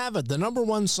there you have it, the number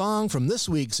one song from this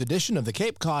week's edition of the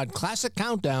Cape Cod Classic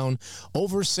Countdown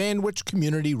over Sandwich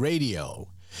Community Radio.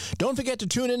 Don't forget to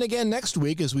tune in again next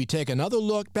week as we take another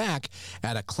look back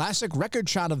at a classic record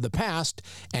shot of the past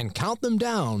and count them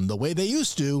down the way they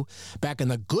used to back in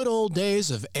the good old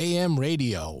days of AM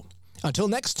radio. Until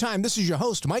next time, this is your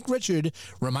host, Mike Richard,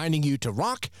 reminding you to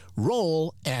rock,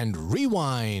 roll, and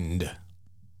rewind.